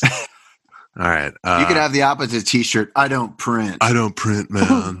guys. All right. You could have the opposite T-shirt. I don't print. I don't print,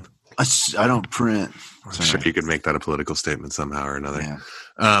 man. I don't print. I'm sure you could make that a political statement somehow or another. Yeah.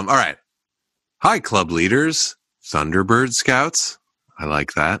 All right. Hi, club leaders, Thunderbird Scouts. I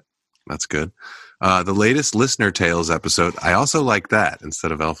like that. That's good. The latest Listener Tales episode. I also like that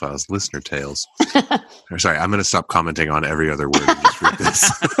instead of L-Files. Listener Tales. Sorry, I'm going to stop commenting on every other word and just read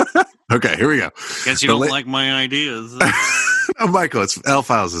this. Okay, here we go. Guess you don't like my ideas. Oh, Michael, it's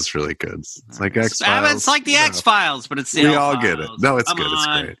L-Files is really good. It's like X-Files. It's like the X-Files, but it's the We L-Files. all get it. No, it's good. It's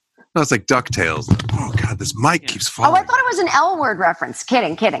great. No, it's like DuckTales. Oh, God, this mic keeps falling. Oh, I thought it was an L-word reference.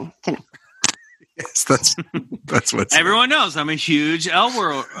 Kidding. Yes, that's what everyone knows. I'm a huge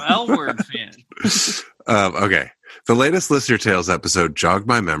L-word fan. Okay. The latest Listener Tales episode jogged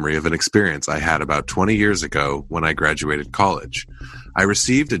my memory of an experience I had about 20 years ago when I graduated college. I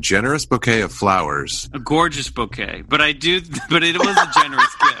received a generous bouquet of flowers. A gorgeous bouquet, but it was a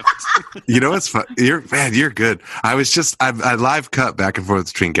generous gift. You know what's fun? You're good. I live cut back and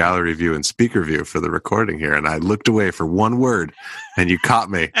forth between gallery view and speaker view for the recording here, and I looked away for one word, and you caught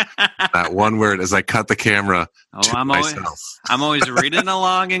me. That one word as I cut the camera to myself. I'm always reading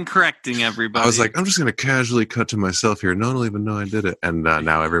along and correcting everybody. I was like, I'm just going to casually cut to myself here. No one will even know I did it, and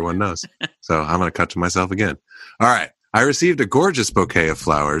now everyone knows. So I'm going to cut to myself again. All right. I received a gorgeous bouquet of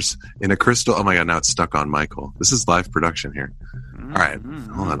flowers in a crystal. Oh my God, now it's stuck on Michael. This is live production here. All right.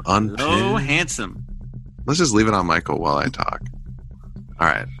 Hold on. Unpin. Oh, handsome. Let's just leave it on Michael while I talk. All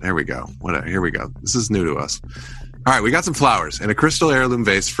right. There we go. Whatever. Here we go. This is new to us. All right. We got some flowers in a crystal heirloom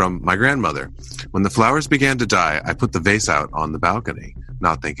vase from my grandmother. When the flowers began to die, I put the vase out on the balcony,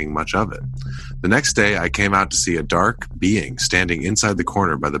 not thinking much of it. The next day, I came out to see a dark being standing inside the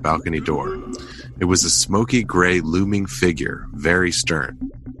corner by the balcony door. It was a smoky gray looming figure, very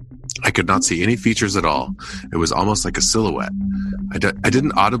stern. I could not see any features at all. It was almost like a silhouette. I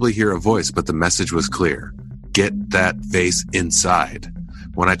didn't audibly hear a voice, but the message was clear. Get that vase inside.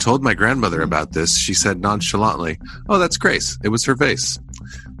 When I told my grandmother about this, she said nonchalantly, "Oh, that's Grace. It was her vase."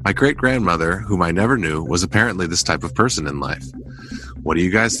 My great-grandmother, whom I never knew, was apparently this type of person in life. What do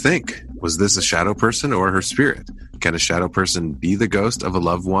you guys think? Was this a shadow person or her spirit? Can a shadow person be the ghost of a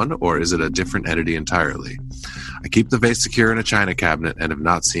loved one, or is it a different entity entirely? I keep the vase secure in a china cabinet and have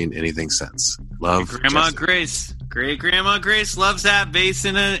not seen anything since. Love, Grandma Jessica. Grace. Great Grandma Grace loves that vase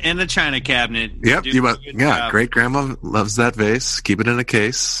in a china cabinet. Yep, Doing a good job. great grandma loves that vase. Keep it in a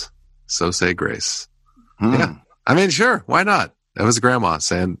case. So say Grace. Yeah, I mean, sure, why not? That was grandma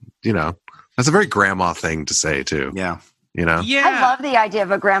saying, that's a very grandma thing to say too. Yeah. Yeah. I love the idea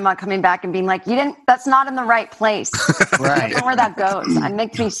of a grandma coming back and being like, that's not in the right place. I don't know where that goes. It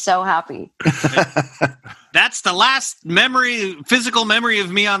makes me so happy. That's the last physical memory of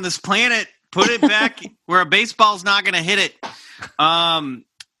me on this planet. Put it back where a baseball's not going to hit it. I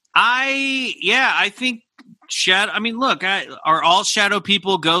think shadow. I mean, look, are all shadow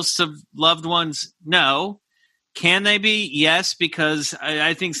people ghosts of loved ones? No. Can they be? Yes, because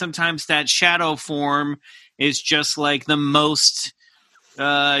I think sometimes that shadow form is just like the most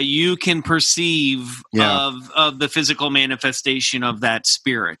you can perceive of the physical manifestation of that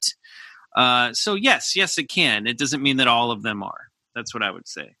spirit. So yes, it can. It doesn't mean that all of them are. That's what I would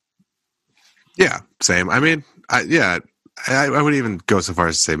say. Yeah, same. I mean, I would even go so far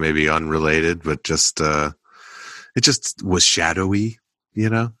as to say maybe unrelated, but just it just was shadowy.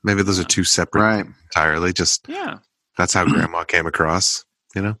 Maybe those are two separate entirely. Just that's how grandma came across.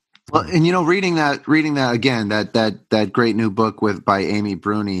 Well, and reading that again, that great new book by Amy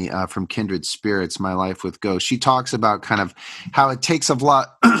Bruni from Kindred Spirits, My Life with Ghosts. She talks about kind of how it takes a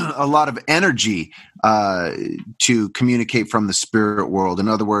lot of energy to communicate from the spirit world. In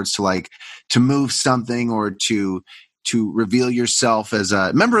other words, to move something or to reveal yourself as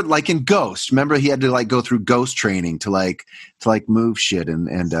remember, like in Ghost. Remember, he had to go through ghost training to move shit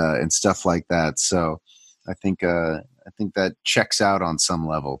and stuff like that. So I think that checks out on some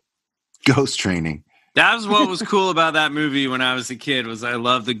level. Ghost training. That was what was cool about that movie when I was a kid. Was I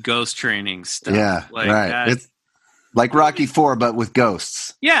love the ghost training stuff. Yeah, right. It's like Rocky IV, but with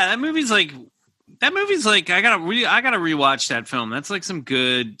ghosts. Yeah, that movie's like I gotta rewatch that film. That's like some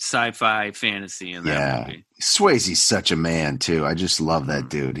good sci-fi fantasy in that movie. Swayze's such a man too. I just love that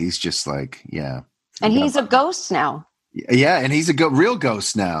dude. He's just and he's a ghost now. Yeah, and he's a real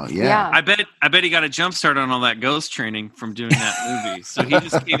ghost now. Yeah. I bet he got a jump start on all that ghost training from doing that movie. So he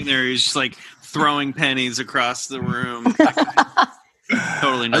just came there. He was just like throwing pennies across the room.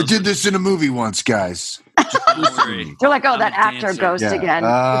 Totally. I did this in a movie once, guys. They're like, that actor ghost again.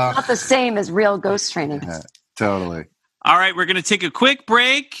 It's not the same as real ghost training. Totally. All right, we're going to take a quick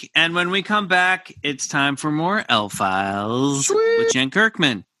break, and when we come back, it's time for more L-Files with Jen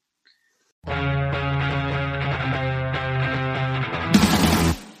Kirkman.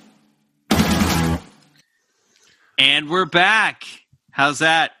 And we're back. How's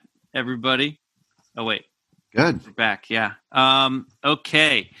that, everybody? Oh, wait. Good. We're back, yeah.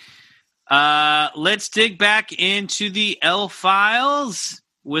 Okay. Let's dig back into the L-Files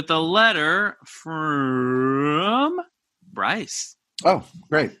with a letter from Bryce. Oh,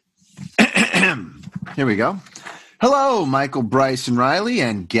 great. Here we go. Hello, Michael, Bryce, and Riley,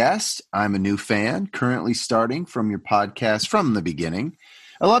 and guest. I'm a new fan, currently starting from your podcast from the beginning.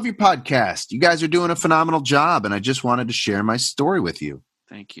 I love your podcast. You guys are doing a phenomenal job, and I just wanted to share my story with you.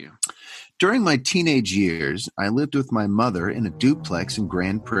 Thank you. During my teenage years, I lived with my mother in a duplex in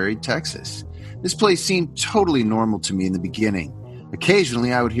Grand Prairie, Texas. This place seemed totally normal to me in the beginning.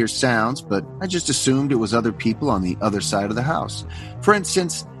 Occasionally, I would hear sounds, but I just assumed it was other people on the other side of the house. For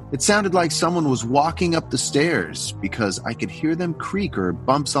instance, it sounded like someone was walking up the stairs because I could hear them creak or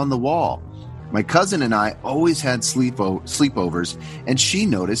bumps on the wall. My cousin and I always had sleepovers, and she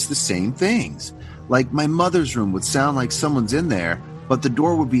noticed the same things. Like my mother's room would sound like someone's in there, but the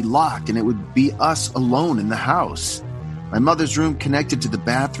door would be locked and it would be us alone in the house. My mother's room connected to the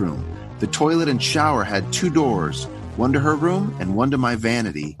bathroom. The toilet and shower had two doors, one to her room and one to my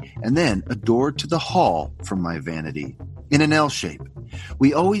vanity, and then a door to the hall from my vanity, in an L shape.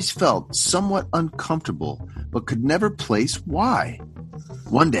 We always felt somewhat uncomfortable, but could never place why.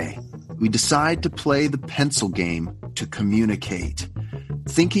 One day, we decide to play the pencil game to communicate.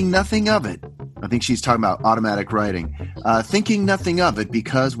 Thinking nothing of it. I think she's talking about automatic writing. Thinking nothing of it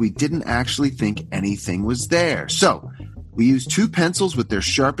because we didn't actually think anything was there. So we use two pencils with their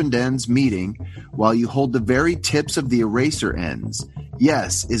sharpened ends meeting while you hold the very tips of the eraser ends.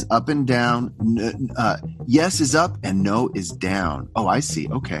 Yes is up and down. Yes is up and no is down. Oh, I see.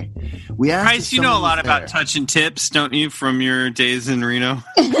 Okay. We asked. Bryce, you know a lot about touch and tips, don't you, from your days in Reno?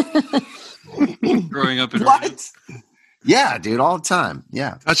 Growing up in what? Reno. Yeah, dude, all the time.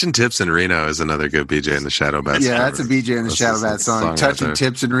 Yeah. Touching Tips in Reno is another good BJ in the Shadow Bat. Yeah, that's a BJ in the Shadow Bat song. Touching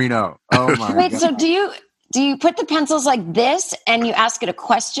Tips in Reno. Oh my Wait, God. so do you put the pencils like this and you ask it a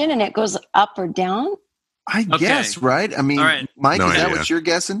question and it goes up or down? I guess, right? I mean, All right. Mike, No is that idea. what you're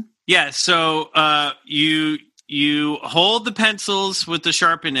guessing? Yeah. So you hold the pencils with the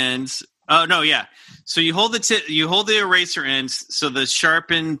sharpened ends. Oh no, yeah. So you hold the eraser ends so the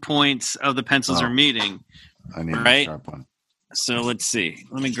sharpened points of the pencils are meeting. I need Right. a sharp one. So let's see.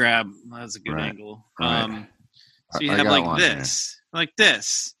 Let me grab. That's a good Right. angle. Right. So you I have got like one this,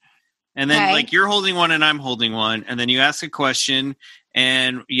 and then Okay. like you're holding one and I'm holding one, and then you ask a question,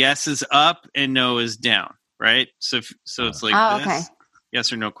 and yes is up and no is down, right? So it's like Oh, this. okay.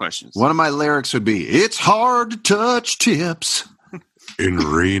 Yes or no questions. One of my lyrics would be, "It's hard to touch tips In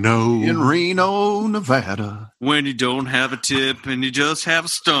Reno. in Reno, Nevada." When you don't have a tip and you just have a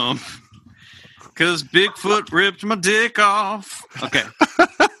stump, because Bigfoot ripped my dick off. Okay.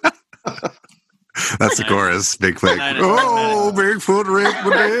 That's the chorus. Big fake. I know. Oh, Bigfoot ripped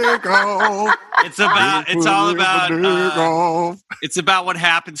my dick off. It's all Bigfoot about ripped my dick off. it's about what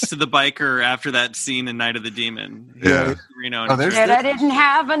happens to the biker after that scene in Night of the Demon. Yeah. Reno. Oh, there's And I didn't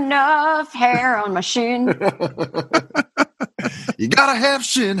have enough hair on my shin. You gotta have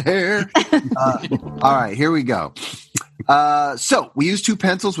shin hair. All right, here we go. So we use two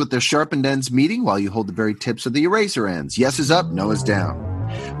pencils with their sharpened ends meeting while you hold the very tips of the eraser ends. Yes is up, no is down.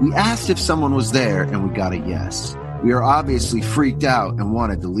 We asked if someone was there, and we got a yes. We are obviously freaked out and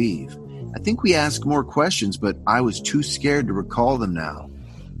wanted to leave. I think we asked more questions, but I was too scared to recall them now.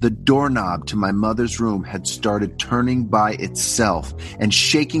 The doorknob to my mother's room had started turning by itself and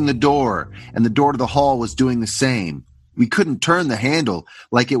shaking the door, and the door to the hall was doing the same. We couldn't turn the handle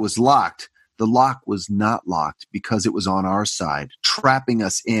like it was locked. The lock was not locked because it was on our side, trapping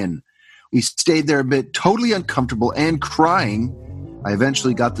us in. We stayed there a bit, totally uncomfortable and crying. I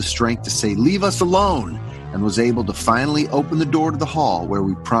eventually got the strength to say, "Leave us alone," and was able to finally open the door to the hall, where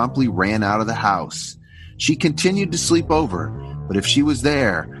we promptly ran out of the house. She continued to sleep over, but if she was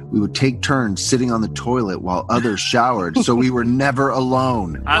there, we would take turns sitting on the toilet while others showered, so we were never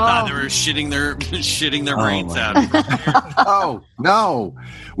alone. I thought they were shitting their brains my out. Oh, no.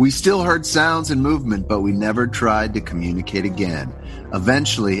 We still heard sounds and movement, but we never tried to communicate again.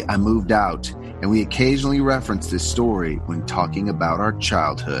 Eventually, I moved out, and we occasionally reference this story when talking about our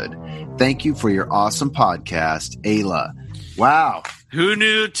childhood. Thank you for your awesome podcast, Ayla. Wow. Who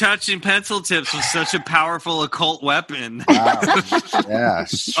knew touching pencil tips was such a powerful occult weapon? Wow. Yeah.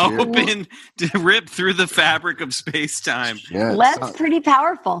 Shit. Open to rip through the fabric of space-time. Yeah, That's pretty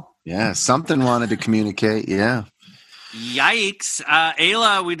powerful. yeah, something wanted to communicate. Yeah. Yikes.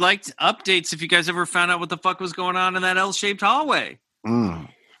 Ayla, we'd like updates if you guys ever found out what the fuck was going on in that L-shaped hallway. Mm.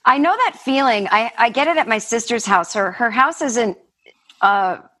 I know that feeling. I get it at my sister's house. Her house isn't,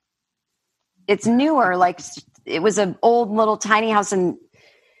 it's newer. Like it was an old little tiny house and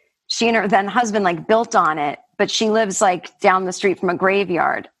she and her then husband like built on it, but she lives like down the street from a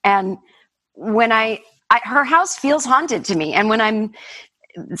graveyard. And when her house feels haunted to me. And when I'm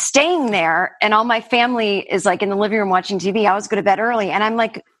staying there and all my family is like in the living room watching TV, I always go to bed early. And I'm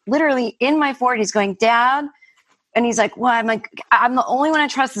like literally in my 40s going, Dad. And he's like, well, I'm like, I'm the only one I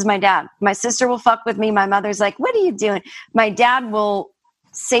trust is my dad. My sister will fuck with me. My mother's like, what are you doing? My dad will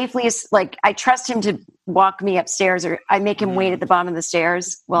safely, like, I trust him to walk me upstairs, or I make him wait at the bottom of the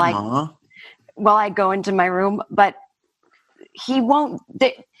stairs while I go into my room. But he won't,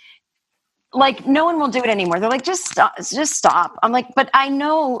 like, no one will do it anymore. They're like, just stop. I'm like, but I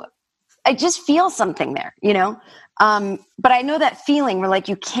know, I just feel something there, you know? But I know that feeling where like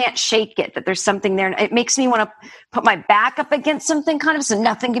you can't shake it, that there's something there. And it makes me want to put my back up against something kind of so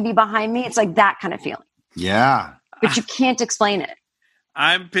nothing can be behind me. It's like that kind of feeling. Yeah. But you can't explain it.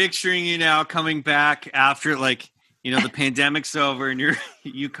 I'm picturing you now coming back after like, you know, the pandemic's over and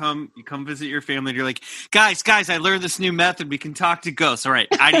you come visit your family and you're like, guys, I learned this new method. We can talk to ghosts. All right.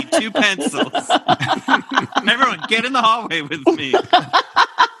 I need 2 pencils. Everyone get in the hallway with me.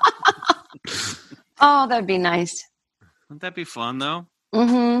 Oh, that'd be nice. Wouldn't that be fun though?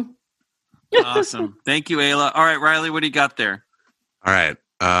 Mm-hmm. Awesome. Thank you, Ayla. All right, Riley, what do you got there? All right.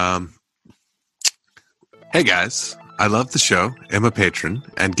 Hey guys, I love the show, am a patron,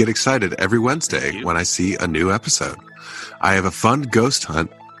 and get excited every Wednesday when I see a new episode. I have a fun ghost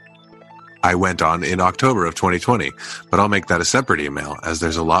hunt I went on in October of 2020, but I'll make that a separate email as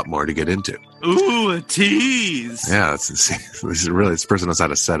there's a lot more to get into. Ooh, a tease. Yeah, this person knows how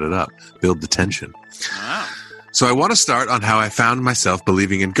to set it up, build the tension. Wow. So I want to start on how I found myself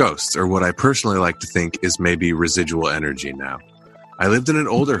believing in ghosts, or what I personally like to think is maybe residual energy now. I lived in an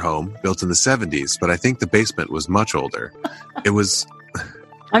older home built in the 70s, but I think the basement was much older. It was...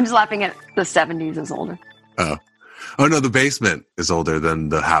 I'm just laughing at the 70s is older. Oh no, the basement is older than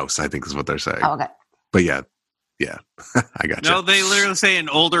the house, I think is what they're saying. Oh, okay. But yeah, I got you. No, they literally say an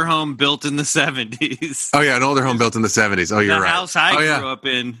older home built in the 70s. Oh yeah, an older home built in the 70s. Oh, you're the right. house I grew up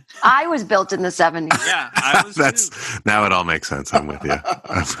in. I was built in the 70s. Yeah, I was too. Now it all makes sense. I'm with you.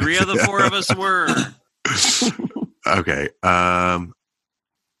 Three of the four of us were. Okay.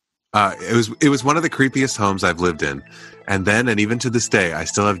 It was one of the creepiest homes I've lived in, and then and even to this day, I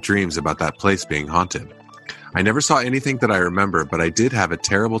still have dreams about that place being haunted. I never saw anything that I remember, but I did have a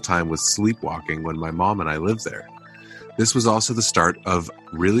terrible time with sleepwalking when my mom and I lived there. This was also the start of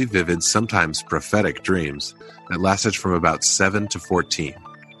really vivid, sometimes prophetic dreams that lasted from about 7 to 14.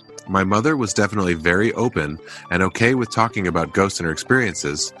 My mother was definitely very open and okay with talking about ghosts and her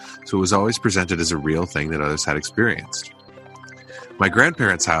experiences, so it was always presented as a real thing that others had experienced. My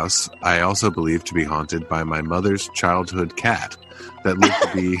grandparents' house, I also believe to be haunted by my mother's childhood cat that lived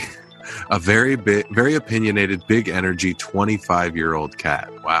to be a very opinionated, big energy 25-year-old cat.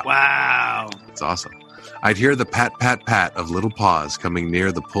 Wow. That's awesome. I'd hear the pat, pat, pat of little paws coming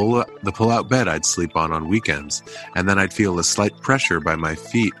near the pull-out bed I'd sleep on weekends, and then I'd feel a slight pressure by my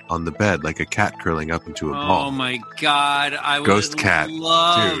feet on the bed like a cat curling up into a ball. Oh my God. I Ghost would cat.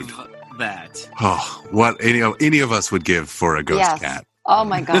 love Dude. that. Oh, what any of us would give for a ghost cat. Oh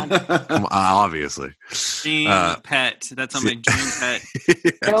my God. Obviously. Dream pet. That's on my dream pet.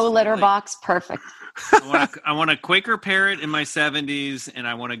 No litter box. Perfect. I want a Quaker parrot in my 70s, and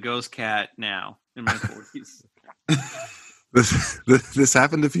I want a ghost cat now in my 40s. This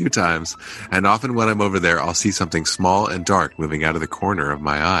happened a few times, and often when I'm over there, I'll see something small and dark moving out of the corner of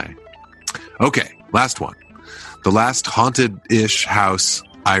my eye. Okay, last one. The last haunted-ish house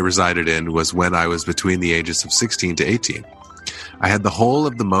I resided in was when I was between the ages of 16 to 18. I had the whole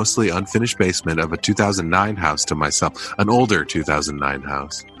of the mostly unfinished basement of a 2009 house to myself, an older 2009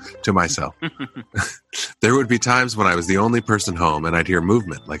 house to myself. There would be times when I was the only person home and I'd hear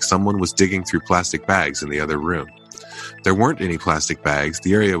movement, like someone was digging through plastic bags in the other room. There weren't any plastic bags.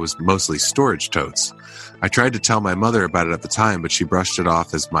 The area was mostly storage totes. I tried to tell my mother about it at the time, but she brushed it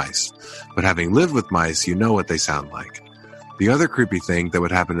off as mice. But having lived with mice, you know what they sound like. The other creepy thing that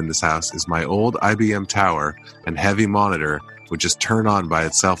would happen in this house is my old IBM tower and heavy monitor would just turn on by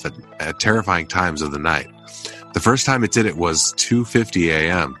itself at terrifying times of the night. The first time it did it was 2:50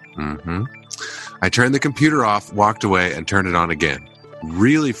 a.m. I turned the computer off, walked away, and turned it on again.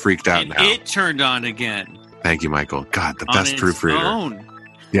 Really freaked out now. It turned on again. Thank you, Michael. God, the On best its proofreader. own.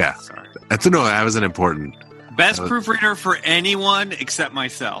 Yeah. Sorry. That was an important Best proofreader for anyone except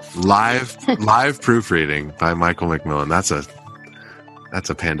myself. live proofreading by Michael McMillan. That's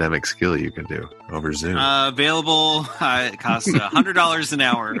a pandemic skill you can do over Zoom. Available. It costs $100 an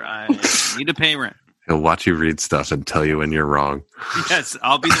hour. I need to pay rent. He'll watch you read stuff and tell you when you're wrong. Yes,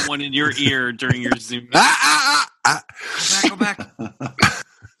 I'll be the one in your ear during your Zoom. Go back. All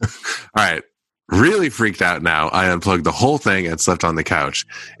right. Really freaked out now. I unplugged the whole thing and slept on the couch.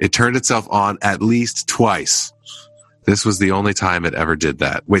 It turned itself on at least twice. This was the only time it ever did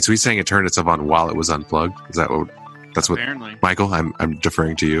that. Wait, so he's saying it turned itself on while it was unplugged? Is that what? That's what. Apparently. Michael, I'm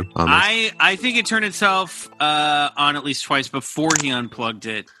deferring to you on this. I think it turned itself on at least twice before he unplugged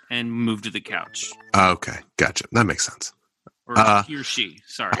it and moved to the couch. Okay, gotcha. That makes sense. Or he or she.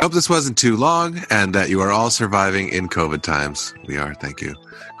 Sorry. I hope this wasn't too long and that you are all surviving in COVID times. We are, thank you.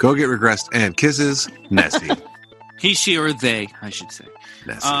 Go get regressed and kisses, Nessie. He, she, or they, I should say.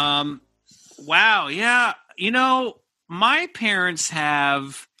 Nessie. Wow, yeah. You know, my parents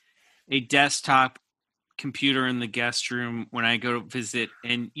have a desktop computer in the guest room when I go to visit.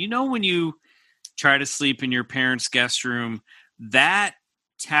 And you know when you try to sleep in your parents' guest room, that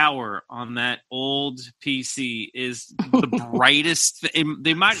tower on that old PC is the brightest.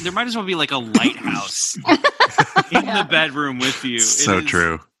 There might as well be like a lighthouse in the bedroom with you. So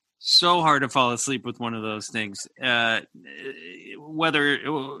true. So hard to fall asleep with one of those things. Whether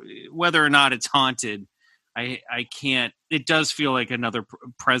or not it's haunted, I can't. It does feel like another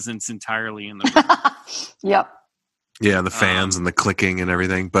presence entirely in the room. Yep. Yeah, and the fans and the clicking and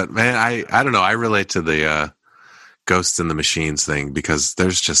everything. But man, I don't know. I relate to the ghosts in the machines thing because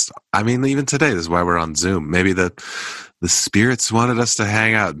there's just, I mean, even today, this is why we're on Zoom. Maybe the spirits wanted us to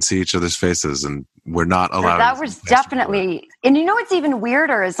hang out and see each other's faces, and we're not allowed. That was definitely, and you know what's even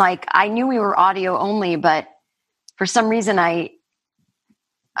weirder is like I knew we were audio only, but for some reason I'm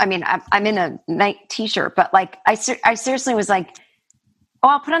in a night t-shirt, but like I seriously was like, oh,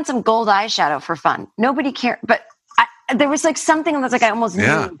 I'll put on some gold eyeshadow for fun. Nobody cared, but there was like something that was like I almost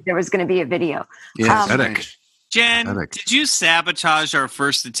knew there was going to be a video. Yeah, Jen, did you sabotage our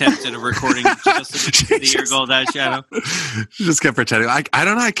first attempt at a recording just the year gold eyeshadow? She just kept pretending. I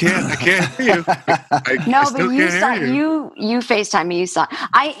don't know. I can't hear you. But you FaceTime me. You saw.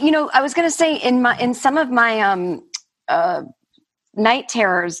 I was going to say in some of my night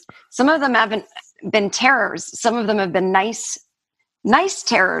terrors, some of them haven't been terrors. Some of them have been nice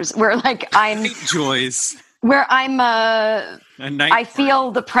terrors where like I'm joys. Where I'm I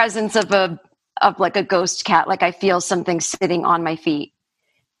feel the presence of like a ghost cat. Like I feel something sitting on my feet.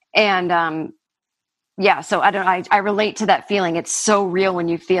 And so I relate to that feeling. It's so real when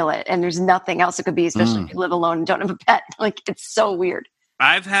you feel it, and there's nothing else it could be, especially if you live alone and don't have a pet. Like it's so weird.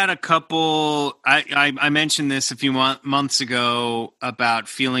 I've had a couple. I mentioned this a few months ago about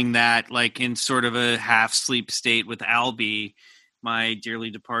feeling that like in sort of a half sleep state with Albie, my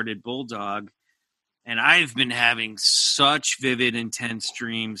dearly departed bulldog. And I've been having such vivid, intense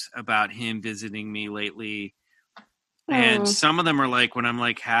dreams about him visiting me lately. And some of them are like when I'm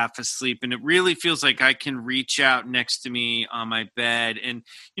like half asleep, and it really feels like I can reach out next to me on my bed. And,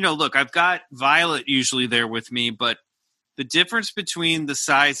 look, I've got Violet usually there with me, but the difference between the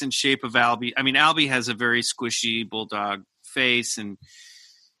size and shape of Albie, I mean, Albie has a very squishy bulldog face, and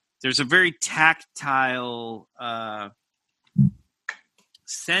there's a very tactile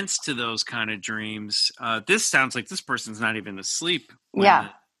sense to those kind of dreams. This sounds like this person's not even asleep when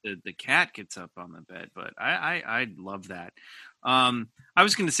the cat gets up on the bed, but I love that. I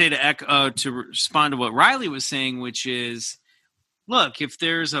was going to say to respond to what Riley was saying, which is, look, if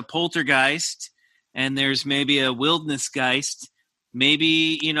there's a poltergeist and there's maybe a wildernessgeist,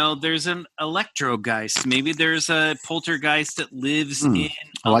 maybe there's an electrogeist, maybe there's a poltergeist that lives in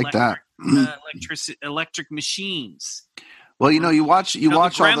electric machines. Well, you watch the all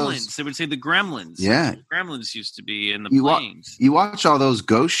Gremlins. those. They would say the Gremlins. Yeah, the Gremlins used to be in the planes. You watch all those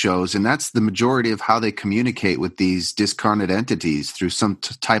ghost shows, and that's the majority of how they communicate with these discarnate entities through some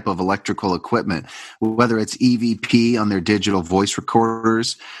type of electrical equipment, whether it's EVP on their digital voice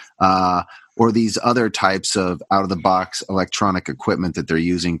recorders, or these other types of out-of-the-box electronic equipment that they're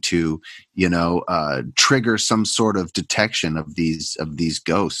using to, trigger some sort of detection of these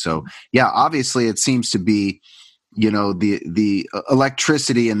ghosts. So, yeah, obviously, it seems to be. The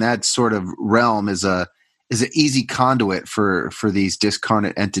electricity in that sort of realm is an easy conduit for these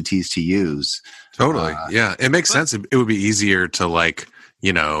discarnate entities to use. Totally. Yeah. It makes sense. It would be easier to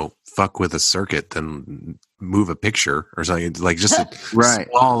fuck with a circuit than move a picture or something, like just a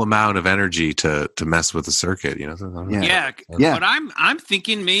small amount of energy to mess with a circuit, Yeah. But I'm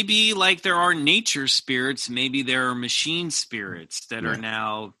thinking maybe like there are nature spirits, maybe there are machine spirits that are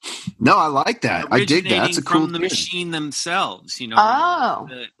now. No, I like that. I dig that. That's a cool from the machine themselves, in the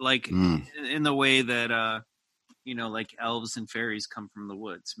way that like elves and fairies come from the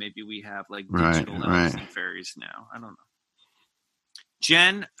woods. Maybe we have like digital elves and fairies now. I don't know.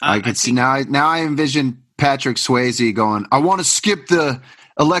 Jen, I can see now. I envision Patrick Swayze going, I want to skip the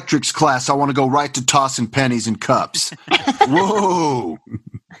electrics class. I want to go right to tossing pennies and cups. Whoa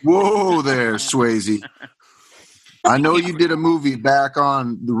there, Swayze. I know you did a movie back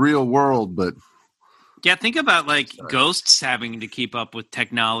on The Real World, but yeah, think about ghosts having to keep up with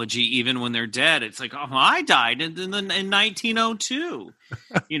technology even when they're dead. It's like, I died in 1902.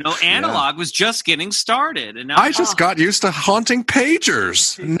 Analog was just getting started, and now I just got used to haunting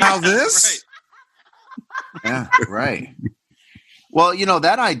pagers. Now this, yeah, right. Well,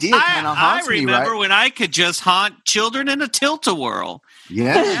 that idea kind of haunts me, right? I remember when I could just haunt children in a tilt-a-whirl.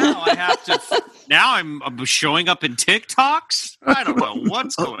 Yeah. Now I have to. Now I'm showing up in TikToks. I don't know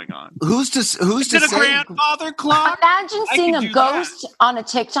what's going on. Who's to say? A grandfather clock? Imagine seeing a ghost on a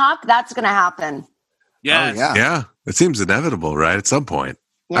TikTok. That's going to happen. Yes. Oh, yeah. It seems inevitable, right? At some point.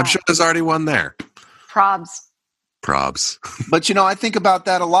 Yeah. I'm sure there's already one there. Probs. But I think about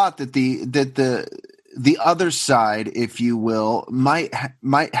that a lot. That the other side, if you will, might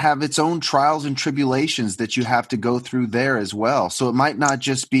have its own trials and tribulations that you have to go through there as well. So it might not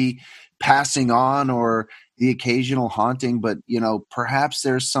just be passing on or the occasional haunting, but perhaps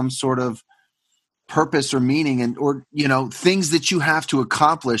there's some sort of purpose or meaning or things that you have to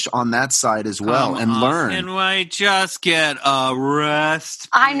accomplish on that side as well and learn. And I just get a rest.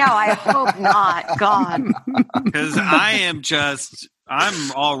 I know. I hope not. God, because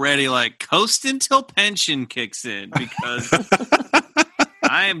I'm already coasting till pension kicks in because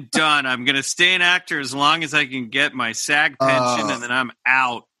I am done. I'm going to stay an actor as long as I can get my SAG pension, and then I'm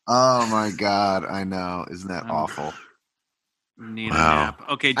out. Oh my God, I know. Isn't that awful? Need a nap.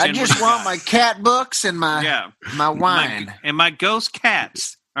 Okay, Jen, I just want my cat books and my wine. And my ghost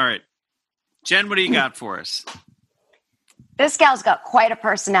cats. All right. Jen, what do you got for us? This gal's got quite a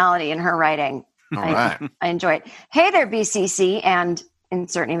personality in her writing. All right. I enjoy it. Hey there, BCC, and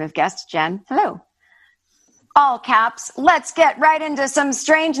insert name of guest, Jen. Hello. All caps. Let's get right into some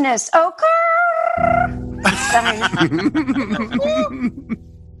strangeness. Okay.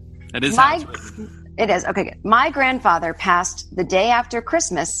 That is It is. Okay, good. My grandfather passed the day after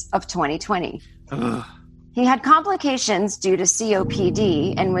Christmas of 2020. Ugh. He had complications due to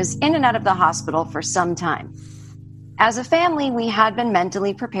COPD and was in and out of the hospital for some time. As a family, we had been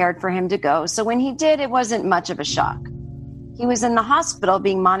mentally prepared for him to go, so when he did, it wasn't much of a shock. He was in the hospital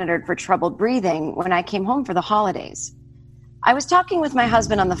being monitored for troubled breathing when I came home for the holidays. I was talking with my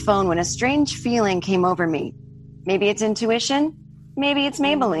husband on the phone when a strange feeling came over me. Maybe it's intuition, maybe it's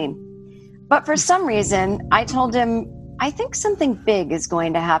Maybelline. But for some reason, I told him, I think something big is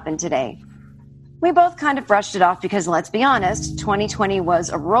going to happen today. We both kind of brushed it off because, let's be honest, 2020 was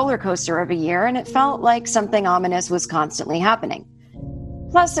a roller coaster of a year and it felt like something ominous was constantly happening.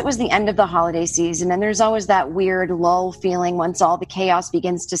 Plus, it was the end of the holiday season and there's always that weird lull feeling once all the chaos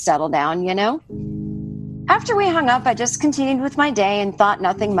begins to settle down, you know? After we hung up, I just continued with my day and thought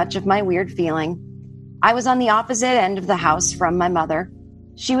nothing much of my weird feeling. I was on the opposite end of the house from my mother.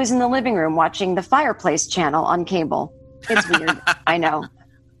 She was in the living room watching the Fireplace channel on cable. It's weird, I know.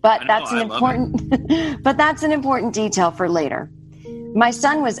 But that's an important detail for later. My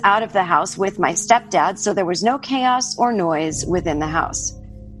son was out of the house with my stepdad, so there was no chaos or noise within the house.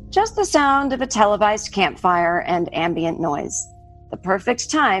 Just the sound of a televised campfire and ambient noise. The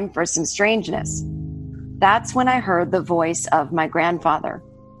perfect time for some strangeness. That's when I heard the voice of my grandfather.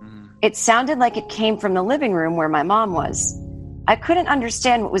 It sounded like it came from the living room where my mom was. I couldn't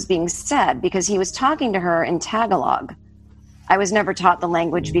understand what was being said because he was talking to her in Tagalog. I was never taught the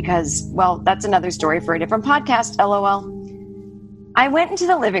language because, well, that's another story for a different podcast, LOL. I went into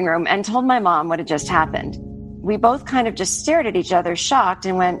the living room and told my mom what had just happened. We both kind of just stared at each other, shocked,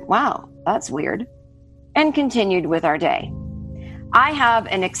 and went, wow, that's weird, and continued with our day. I have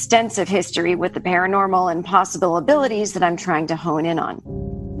an extensive history with the paranormal and possible abilities that I'm trying to hone in on.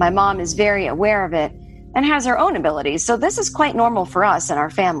 My mom is very aware of it and has her own abilities, so this is quite normal for us and our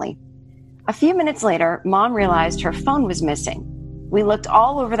family. A few minutes later, Mom realized her phone was missing. We looked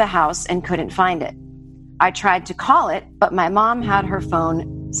all over the house and couldn't find it. I tried to call it, but my mom had her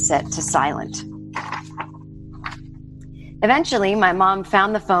phone set to silent. Eventually, my mom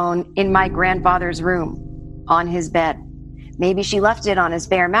found the phone in my grandfather's room, on his bed. Maybe she left it on his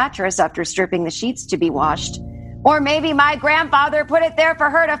bare mattress after stripping the sheets to be washed. Or maybe my grandfather put it there for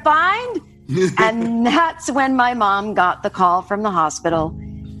her to find. And that's when my mom got the call from the hospital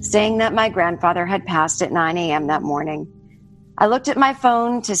saying that my grandfather had passed at 9 a.m. that morning. I looked at my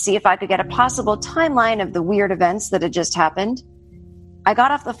phone to see if I could get a possible timeline of the weird events that had just happened. I got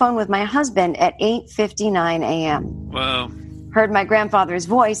off the phone with my husband at 8:59 a.m. Whoa. Heard my grandfather's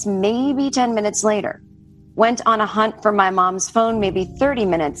voice maybe 10 minutes later. Went on a hunt for my mom's phone maybe 30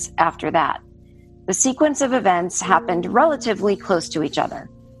 minutes after that. The sequence of events happened relatively close to each other.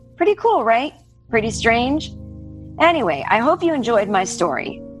 Pretty cool, right? Pretty strange? Anyway, I hope you enjoyed my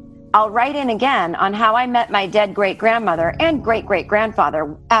story. I'll write in again on how I met my dead great-grandmother and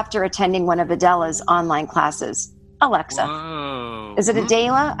great-great-grandfather after attending one of Adela's online classes. Alexa. Whoa. Is it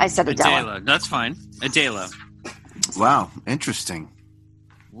Adela? I said Adela. Adela. That's fine. Adela. Wow, interesting.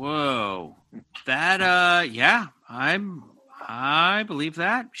 Whoa. That, yeah, I believe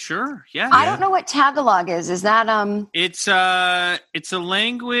that. Sure. Yeah. I don't know what Tagalog is. Is that, It's a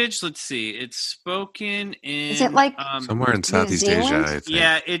language. Let's see. It's spoken in. Is it like somewhere in Southeast Zealand? Asia, I think.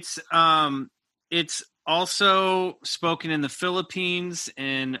 Yeah, it's also spoken in the Philippines,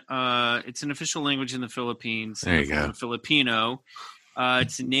 and it's an official language in the Philippines. There you go. Filipino.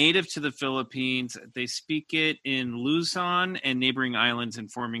 It's native to the Philippines. They speak it in Luzon and neighboring islands,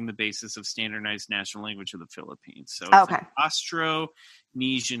 and forming the basis of standardized national language of the Philippines. So it's an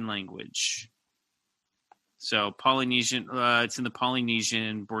Austronesian language. So Polynesian, it's in the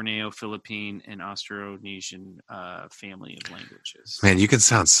Polynesian, Borneo, Philippine, and Austronesian family of languages. Man, you can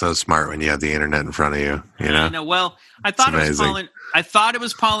sound so smart when you have the internet in front of you. You know. I know. Well, I thought it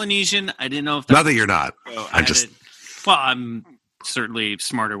was Polynesian. I didn't know if that. Not that you're not. I'm certainly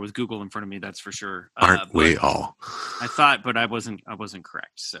smarter with Google in front of me. That's for sure. Aren't we all? I thought, but I wasn't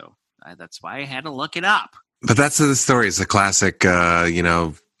correct. So that's why I had to look it up. But that's the story. It's a classic,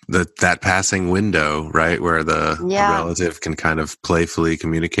 that passing window, right, where the relative can kind of playfully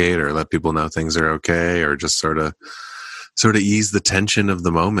communicate or let people know things are okay, or just sort of ease the tension of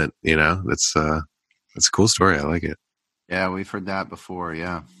the moment. You know, it's a cool story. I like it. Yeah, we've heard that before.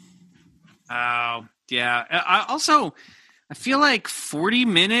 Yeah. Oh, yeah. I feel like 40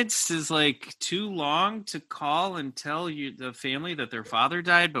 minutes is like too long to call and tell you the family that their father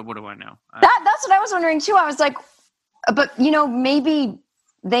died, but what do I know? That's what I was wondering too. I was like, but maybe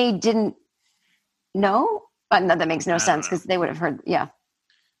they didn't know. But no, that makes no sense because they would have heard. Yeah.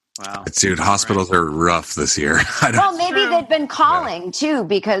 Wow. Dude, hospitals are rough this year. Well, maybe they'd been calling too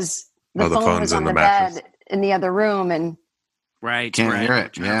because the phone was on the bed in the other room and. Right. Can't hear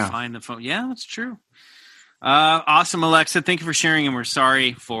it. Yeah. Find the phone. Yeah, that's true. Awesome, Alexa. Thank you for sharing, and we're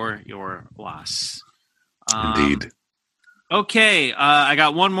sorry for your loss. Indeed. Okay, I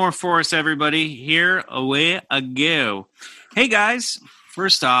got one more for us, everybody. Here, away I go. Hey, guys.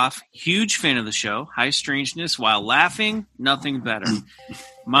 First off, huge fan of the show. High strangeness while laughing. Nothing better.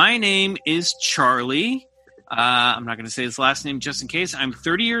 My name is Charlie. I'm not going to say his last name just in case. I'm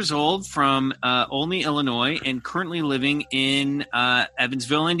 30 years old from Olney, Illinois, and currently living in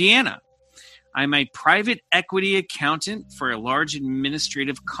Evansville, Indiana. I'm a private equity accountant for a large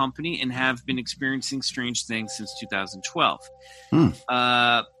administrative company and have been experiencing strange things since 2012.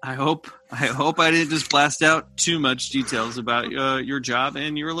 I hope I didn't just blast out too much details about your job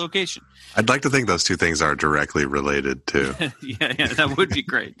and your location. I'd like to think those two things are directly related too. yeah, that would be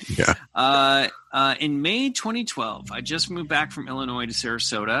great. Yeah. In May 2012, I just moved back from Illinois to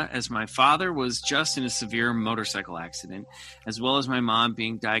Sarasota as my father was just in a severe motorcycle accident, as well as my mom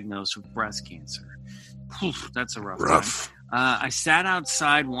being diagnosed with breast cancer. That's a rough time. I sat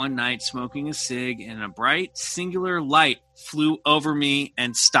outside one night smoking a cig, and a bright, singular light flew over me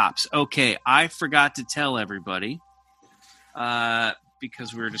and stops. Okay, I forgot to tell everybody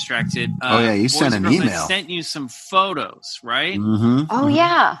because we were distracted. You sent an email. I sent you some photos, right? Mm-hmm. Oh,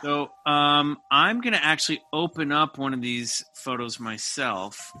 yeah. So I'm going to actually open up one of these photos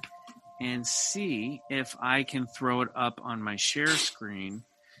myself and see if I can throw it up on my share screen.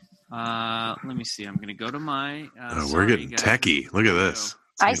 Let me see. I'm going to go to my... we're getting techie. Look at this.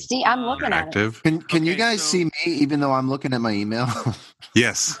 I see. I'm looking at it. Can you guys see me even though I'm looking at my email?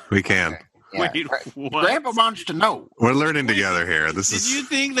 Yes, we can. Yeah. Wait, what? Grandpa wants to know. We're learning together here. Did you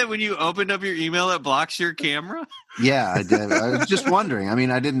think that when you opened up your email, it blocks your camera? Yeah, I did. I was just wondering. I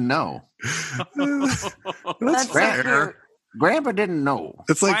mean, I didn't know. That's fair. Grandpa didn't know.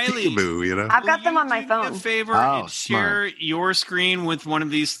 It's like Riley, peekaboo, you know? I've got them on my phone. Do me a favor Oh, and share your screen with one of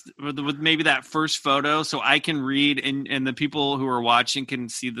these, with maybe that first photo, so I can read and the people who are watching can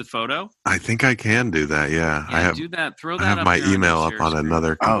see the photo. I think I can do that. Yeah, I have. Do that. Throw that. I have up my there email the up share on screen.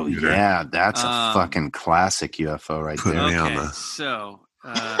 another Oh computer. yeah, that's a fucking classic UFO right Put there. me on Okay, the- so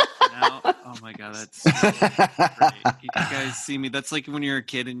now, oh my god, that's so great. You guys see me? That's like when you're a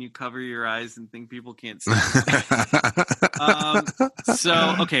kid and you cover your eyes and think people can't see.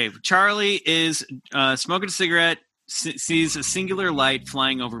 Okay, Charlie is smoking a cigarette, sees a singular light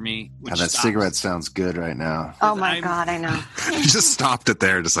flying over me. Which That stops. cigarette sounds good right now. Oh, my God. I know. You just stopped it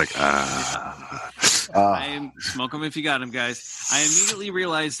there, just like, I'm smoke them if you got them, guys. I immediately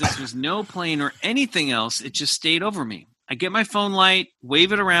realized this was no plane or anything else. It just stayed over me. I get my phone light,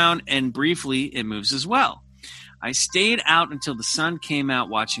 wave it around, and briefly it moves as well. I stayed out until the sun came out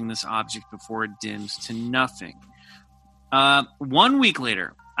watching this object before it dims to nothing. 1 week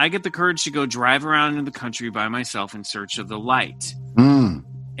later, I get the courage to go drive around in the country by myself in search of the light.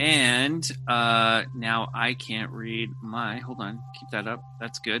 And now I can't read my... Hold on. Keep that up.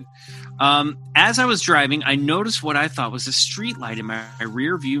 That's good. As I was driving, I noticed what I thought was a street light in my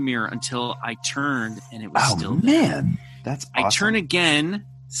rear view mirror until I turned and it was still there. Man, that's awesome. I turn again,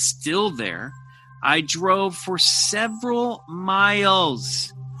 still there. I drove for several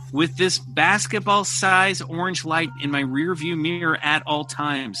miles with this basketball-sized orange light in my rearview mirror at all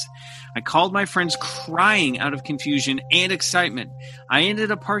times. I called my friends crying out of confusion and excitement. I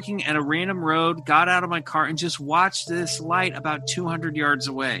ended up parking at a random road, got out of my car, and just watched this light about 200 yards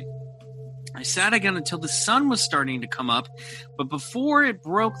away. I sat again until the sun was starting to come up, but before it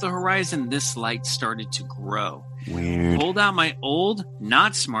broke the horizon, this light started to grow. Weird. Pulled out my old,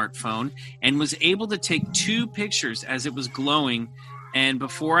 not smartphone, and was able to take 2 pictures as it was glowing. And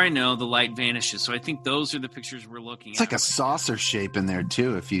before I know, the light vanishes. So I think those are the pictures we're looking at. It's like a saucer shape in there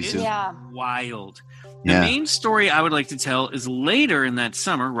too. If you zoom. Yeah. Wild. The main story I would like to tell is later in that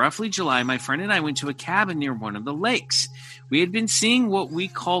summer, roughly July, my friend and I went to a cabin near one of the lakes. We had been seeing what we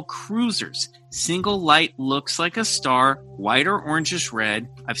call cruisers. Single light looks like a star, white or orangish red.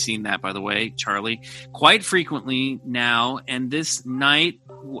 I've seen that, by the way, Charlie. Quite frequently now, and this night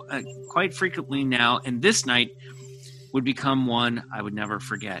would become one I would never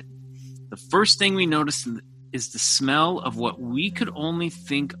forget. The first thing we noticed is the smell of what we could only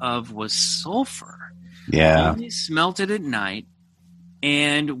think of was sulfur. Yeah. Only smelt it at night,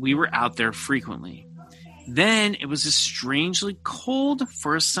 and we were out there frequently. Then it was strangely cold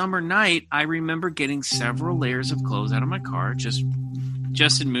for a summer night. I remember getting several layers of clothes out of my car. Just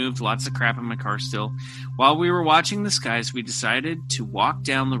had moved, lots of crap in my car still. While we were watching the skies, we decided to walk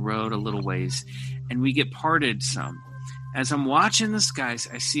down the road a little ways, and we get parted some. As I'm watching the skies,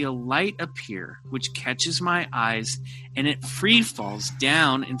 I see a light appear, which catches my eyes, and it free falls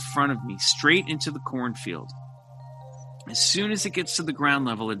down in front of me, straight into the cornfield. As soon as it gets to the ground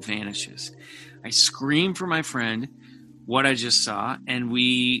level, it vanishes. I scream for my friend what I just saw, and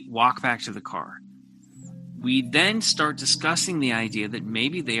we walk back to the car. We then start discussing the idea that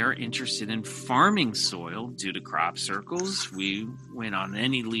maybe they are interested in farming soil due to crop circles. We went on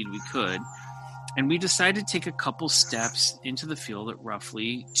any lead we could. And we decided to take a couple steps into the field at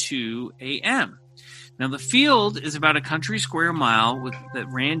roughly 2 a.m. Now, the field is about a country square mile with a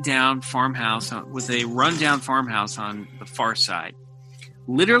rundown farmhouse on the far side.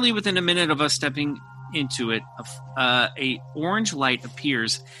 Literally within a minute of us stepping into it, a orange light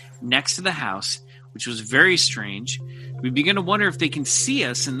appears next to the house, which was very strange. We begin to wonder if they can see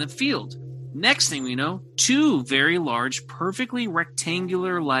us in the field. Next thing we know, 2 very large, perfectly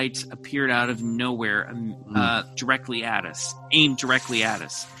rectangular lights appeared out of nowhere, directly at us, aimed directly at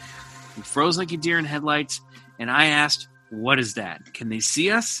us. We froze like a deer in headlights, and I asked, "What is that? Can they see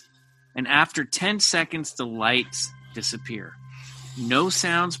us?" And after 10 seconds, the lights disappear. No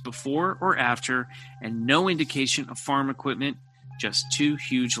sounds before or after, and no indication of farm equipment, just 2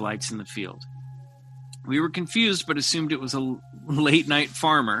 huge lights in the field. We were confused, but assumed it was a late-night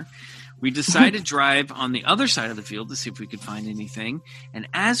farmer. We decided to drive on the other side of the field to see if we could find anything. And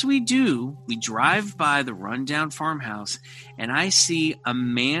as we do, we drive by the rundown farmhouse, and I see a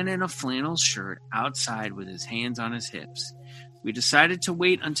man in a flannel shirt outside with his hands on his hips. We decided to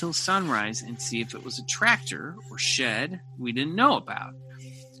wait until sunrise and see if it was a tractor or shed we didn't know about.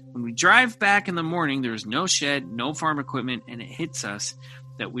 When we drive back in the morning, there was no shed, no farm equipment, and it hits us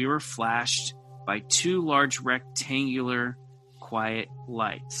that we were flashed by 2 large rectangular quiet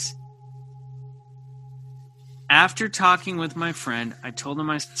lights. After talking with my friend, I told him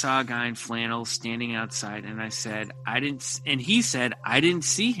I saw a guy in flannel standing outside, and he said, I didn't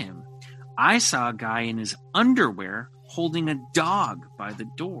see him. I saw a guy in his underwear holding a dog by the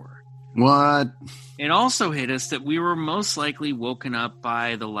door. What? It also hit us that we were most likely woken up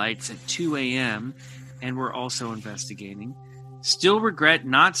by the lights at 2 a.m. and were also investigating. Still regret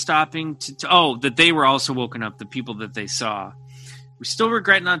not stopping that they were also woken up, the people that they saw. We still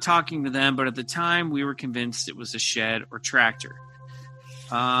regret not talking to them, but at the time we were convinced it was a shed or tractor.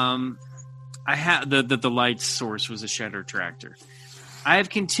 The light source was a shed or tractor. I have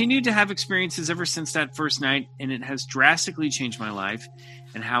continued to have experiences ever since that first night, and it has drastically changed my life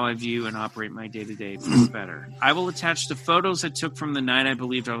and how I view and operate my day-to-day for the better. I will attach the photos I took from the night I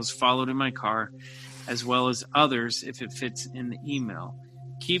believed I was followed in my car, as well as others if it fits in the email.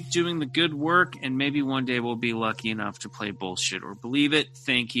 Keep doing the good work, and maybe one day we'll be lucky enough to play bullshit or believe it.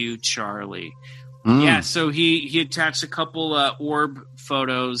 Thank you, Charlie. Yeah, so he attached a couple orb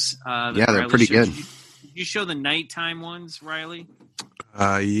photos. They're pretty good. Did you show the nighttime ones, Riley?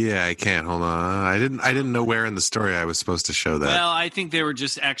 Yeah, I can't. Hold on. I didn't know where in the story I was supposed to show that. Well, I think they were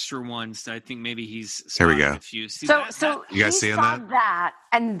just extra ones. I think maybe he's here we go. A few. See So you guys seeing that?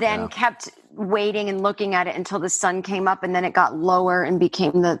 And then kept waiting and looking at it until the sun came up, and then it got lower and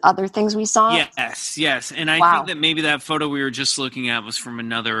became the other things we saw. Yes. And I think that maybe that photo we were just looking at was from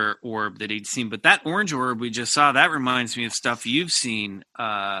another orb that he'd seen. But that orange orb we just saw, that reminds me of stuff you've seen,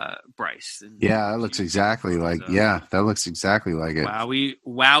 Bryce. Yeah, that looks exactly like. That looks exactly like it. Wowie,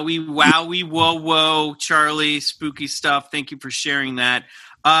 whoa, Charlie, spooky stuff. Thank you for sharing that.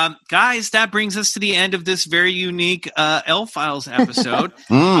 Guys, that brings us to the end of this very unique L-Files episode.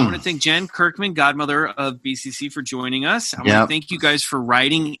 I want to thank Jen Kirkman, godmother of BCC, for joining us. I want to thank you guys for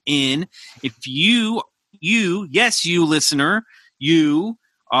writing in. If you listener, you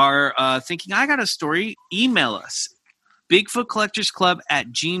are thinking, I got a story, email us,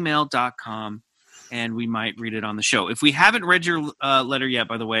 bigfootcollectorsclub@gmail.com, and we might read it on the show. If we haven't read your letter yet,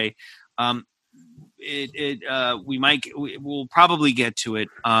 by the way, we'll probably get to it.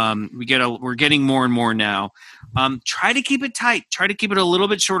 We're getting more and more now. Try to keep it tight. Try to keep it a little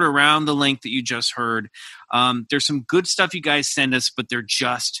bit shorter, around the length that you just heard. There's some good stuff you guys send us, but they're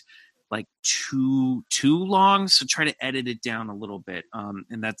just like too long. So try to edit it down a little bit.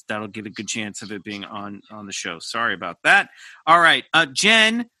 And that'll give a good chance of it being on the show. Sorry about that. All right.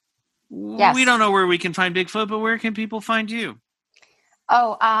 Jen, yes. We don't know where we can find Bigfoot, but where can people find you?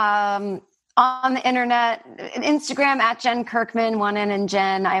 On the internet, Instagram @Jen Kirkman, 1 N and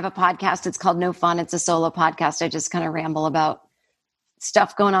Jen. I have a podcast. It's called No Fun. It's a solo podcast. I just kind of ramble about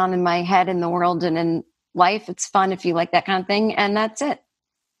stuff going on in my head, in the world, and in life. It's fun if you like that kind of thing. And that's it.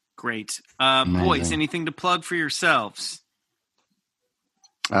 Great. Boys, anything to plug for yourselves?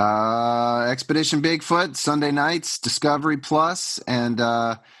 Expedition Bigfoot, Sunday nights, Discovery Plus, and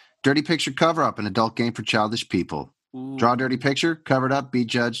Dirty Picture Cover Up, an adult game for childish people. Ooh. Draw a dirty picture, cover it up, be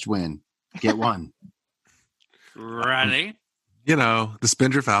judged, win. Get one. Ready? You know, the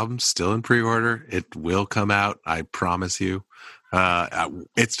Spindrift album's still in pre-order. It will come out, I promise you.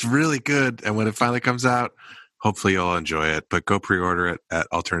 It's really good, and when it finally comes out, hopefully you'll enjoy it. But go pre-order it at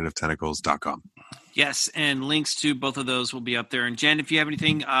alternativetentacles.com. Yes, and links to both of those will be up there. And Jen, if you have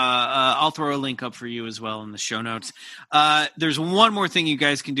anything, I'll throw a link up for you as well in the show notes. There's one more thing you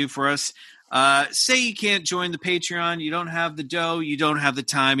guys can do for us. Say you can't join the Patreon, you don't have the dough, you don't have the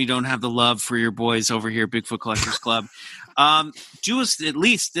time, you don't have the love for your boys over here at Bigfoot Collectors Club. Do us at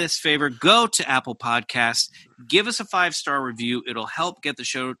least this favor. Go to Apple Podcasts. Give us a 5-star review. It'll help get the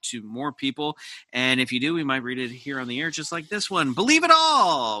show to more people. And if you do, we might read it here on the air, just like this one. Believe It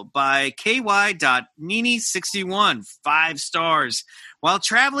All by ky.nini61. 5 stars. While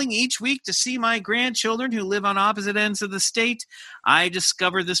traveling each week to see my grandchildren who live on opposite ends of the state, I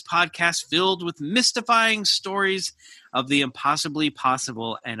discovered this podcast filled with mystifying stories of the impossibly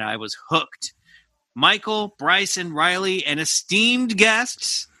possible, and I was hooked. Michael, Bryce, and Riley, and esteemed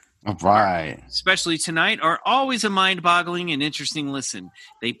guests, All right, especially tonight, are always a mind-boggling and interesting listen.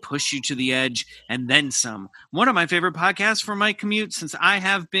 They push you to the edge and then some. One of my favorite podcasts for my commute since I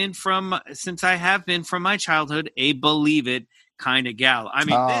have been from my childhood, a Believe It kind of gal. I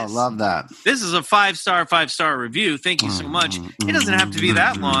mean, love that. This is a 5-star review. Thank you so much. It doesn't have to be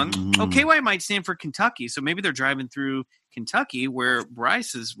that long. Oh, KY might stand for Kentucky, so maybe they're driving through Kentucky, where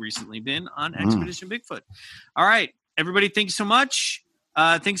Bryce has recently been on Expedition Bigfoot. All right, everybody, thank you so much.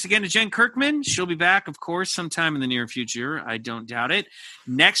 Thanks again to Jen Kirkman. She'll be back, of course, sometime in the near future. I don't doubt it.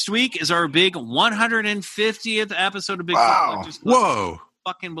 Next week is our big 150th episode of Bigfoot Collectors Club. Whoa.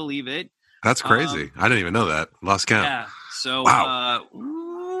 Fucking believe it. That's crazy. I didn't even know that. Lost count. Yeah. So wow.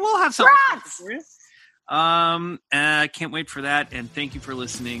 We'll have something for you. I can't wait for that. And thank you for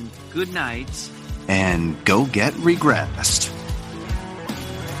listening. Good night. And go get regressed.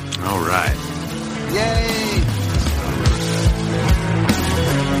 All right. Yay!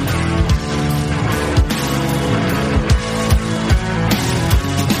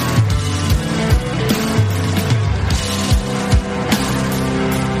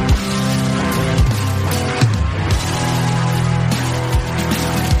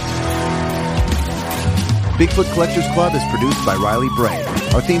 Bigfoot Collectors Club is produced by Riley Bray.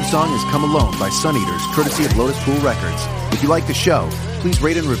 Our theme song is Come Alone by Sun Eaters, courtesy of Lotus Pool Records. If you like the show, please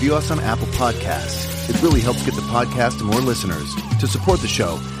rate and review us on Apple Podcasts. It really helps get the podcast to more listeners. To support the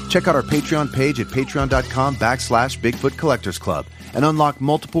show, check out our Patreon page at patreon.com/Bigfoot Collectors Club and unlock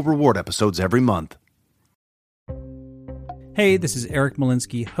multiple reward episodes every month. Hey, this is Eric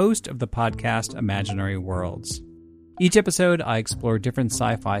Malinsky, host of the podcast Imaginary Worlds. Each episode, I explore different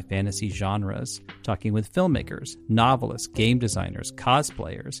sci-fi fantasy genres, talking with filmmakers, novelists, game designers,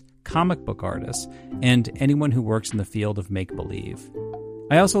 cosplayers, comic book artists, and anyone who works in the field of make-believe.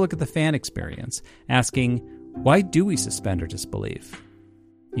 I also look at the fan experience, asking, why do we suspend our disbelief?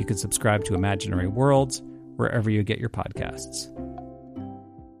 You can subscribe to Imaginary Worlds wherever you get your podcasts.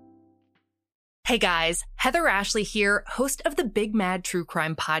 Hey guys, Heather Ashley here, host of the Big Mad True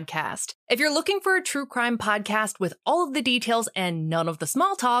Crime Podcast. If you're looking for a true crime podcast with all of the details and none of the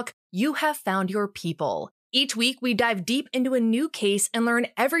small talk, you have found your people. Each week, we dive deep into a new case and learn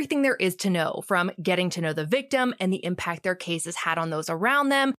everything there is to know, from getting to know the victim and the impact their case has had on those around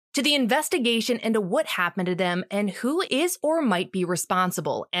them, to the investigation into what happened to them and who is or might be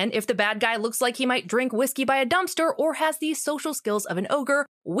responsible. And if the bad guy looks like he might drink whiskey by a dumpster or has the social skills of an ogre,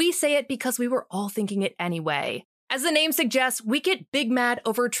 we say it because we were all thinking it anyway. As the name suggests, we get big mad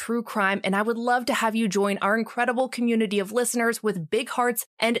over true crime, and I would love to have you join our incredible community of listeners with big hearts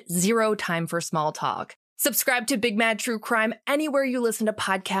and zero time for small talk. Subscribe to Big Mad True Crime anywhere you listen to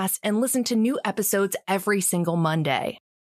podcasts and listen to new episodes every single Monday.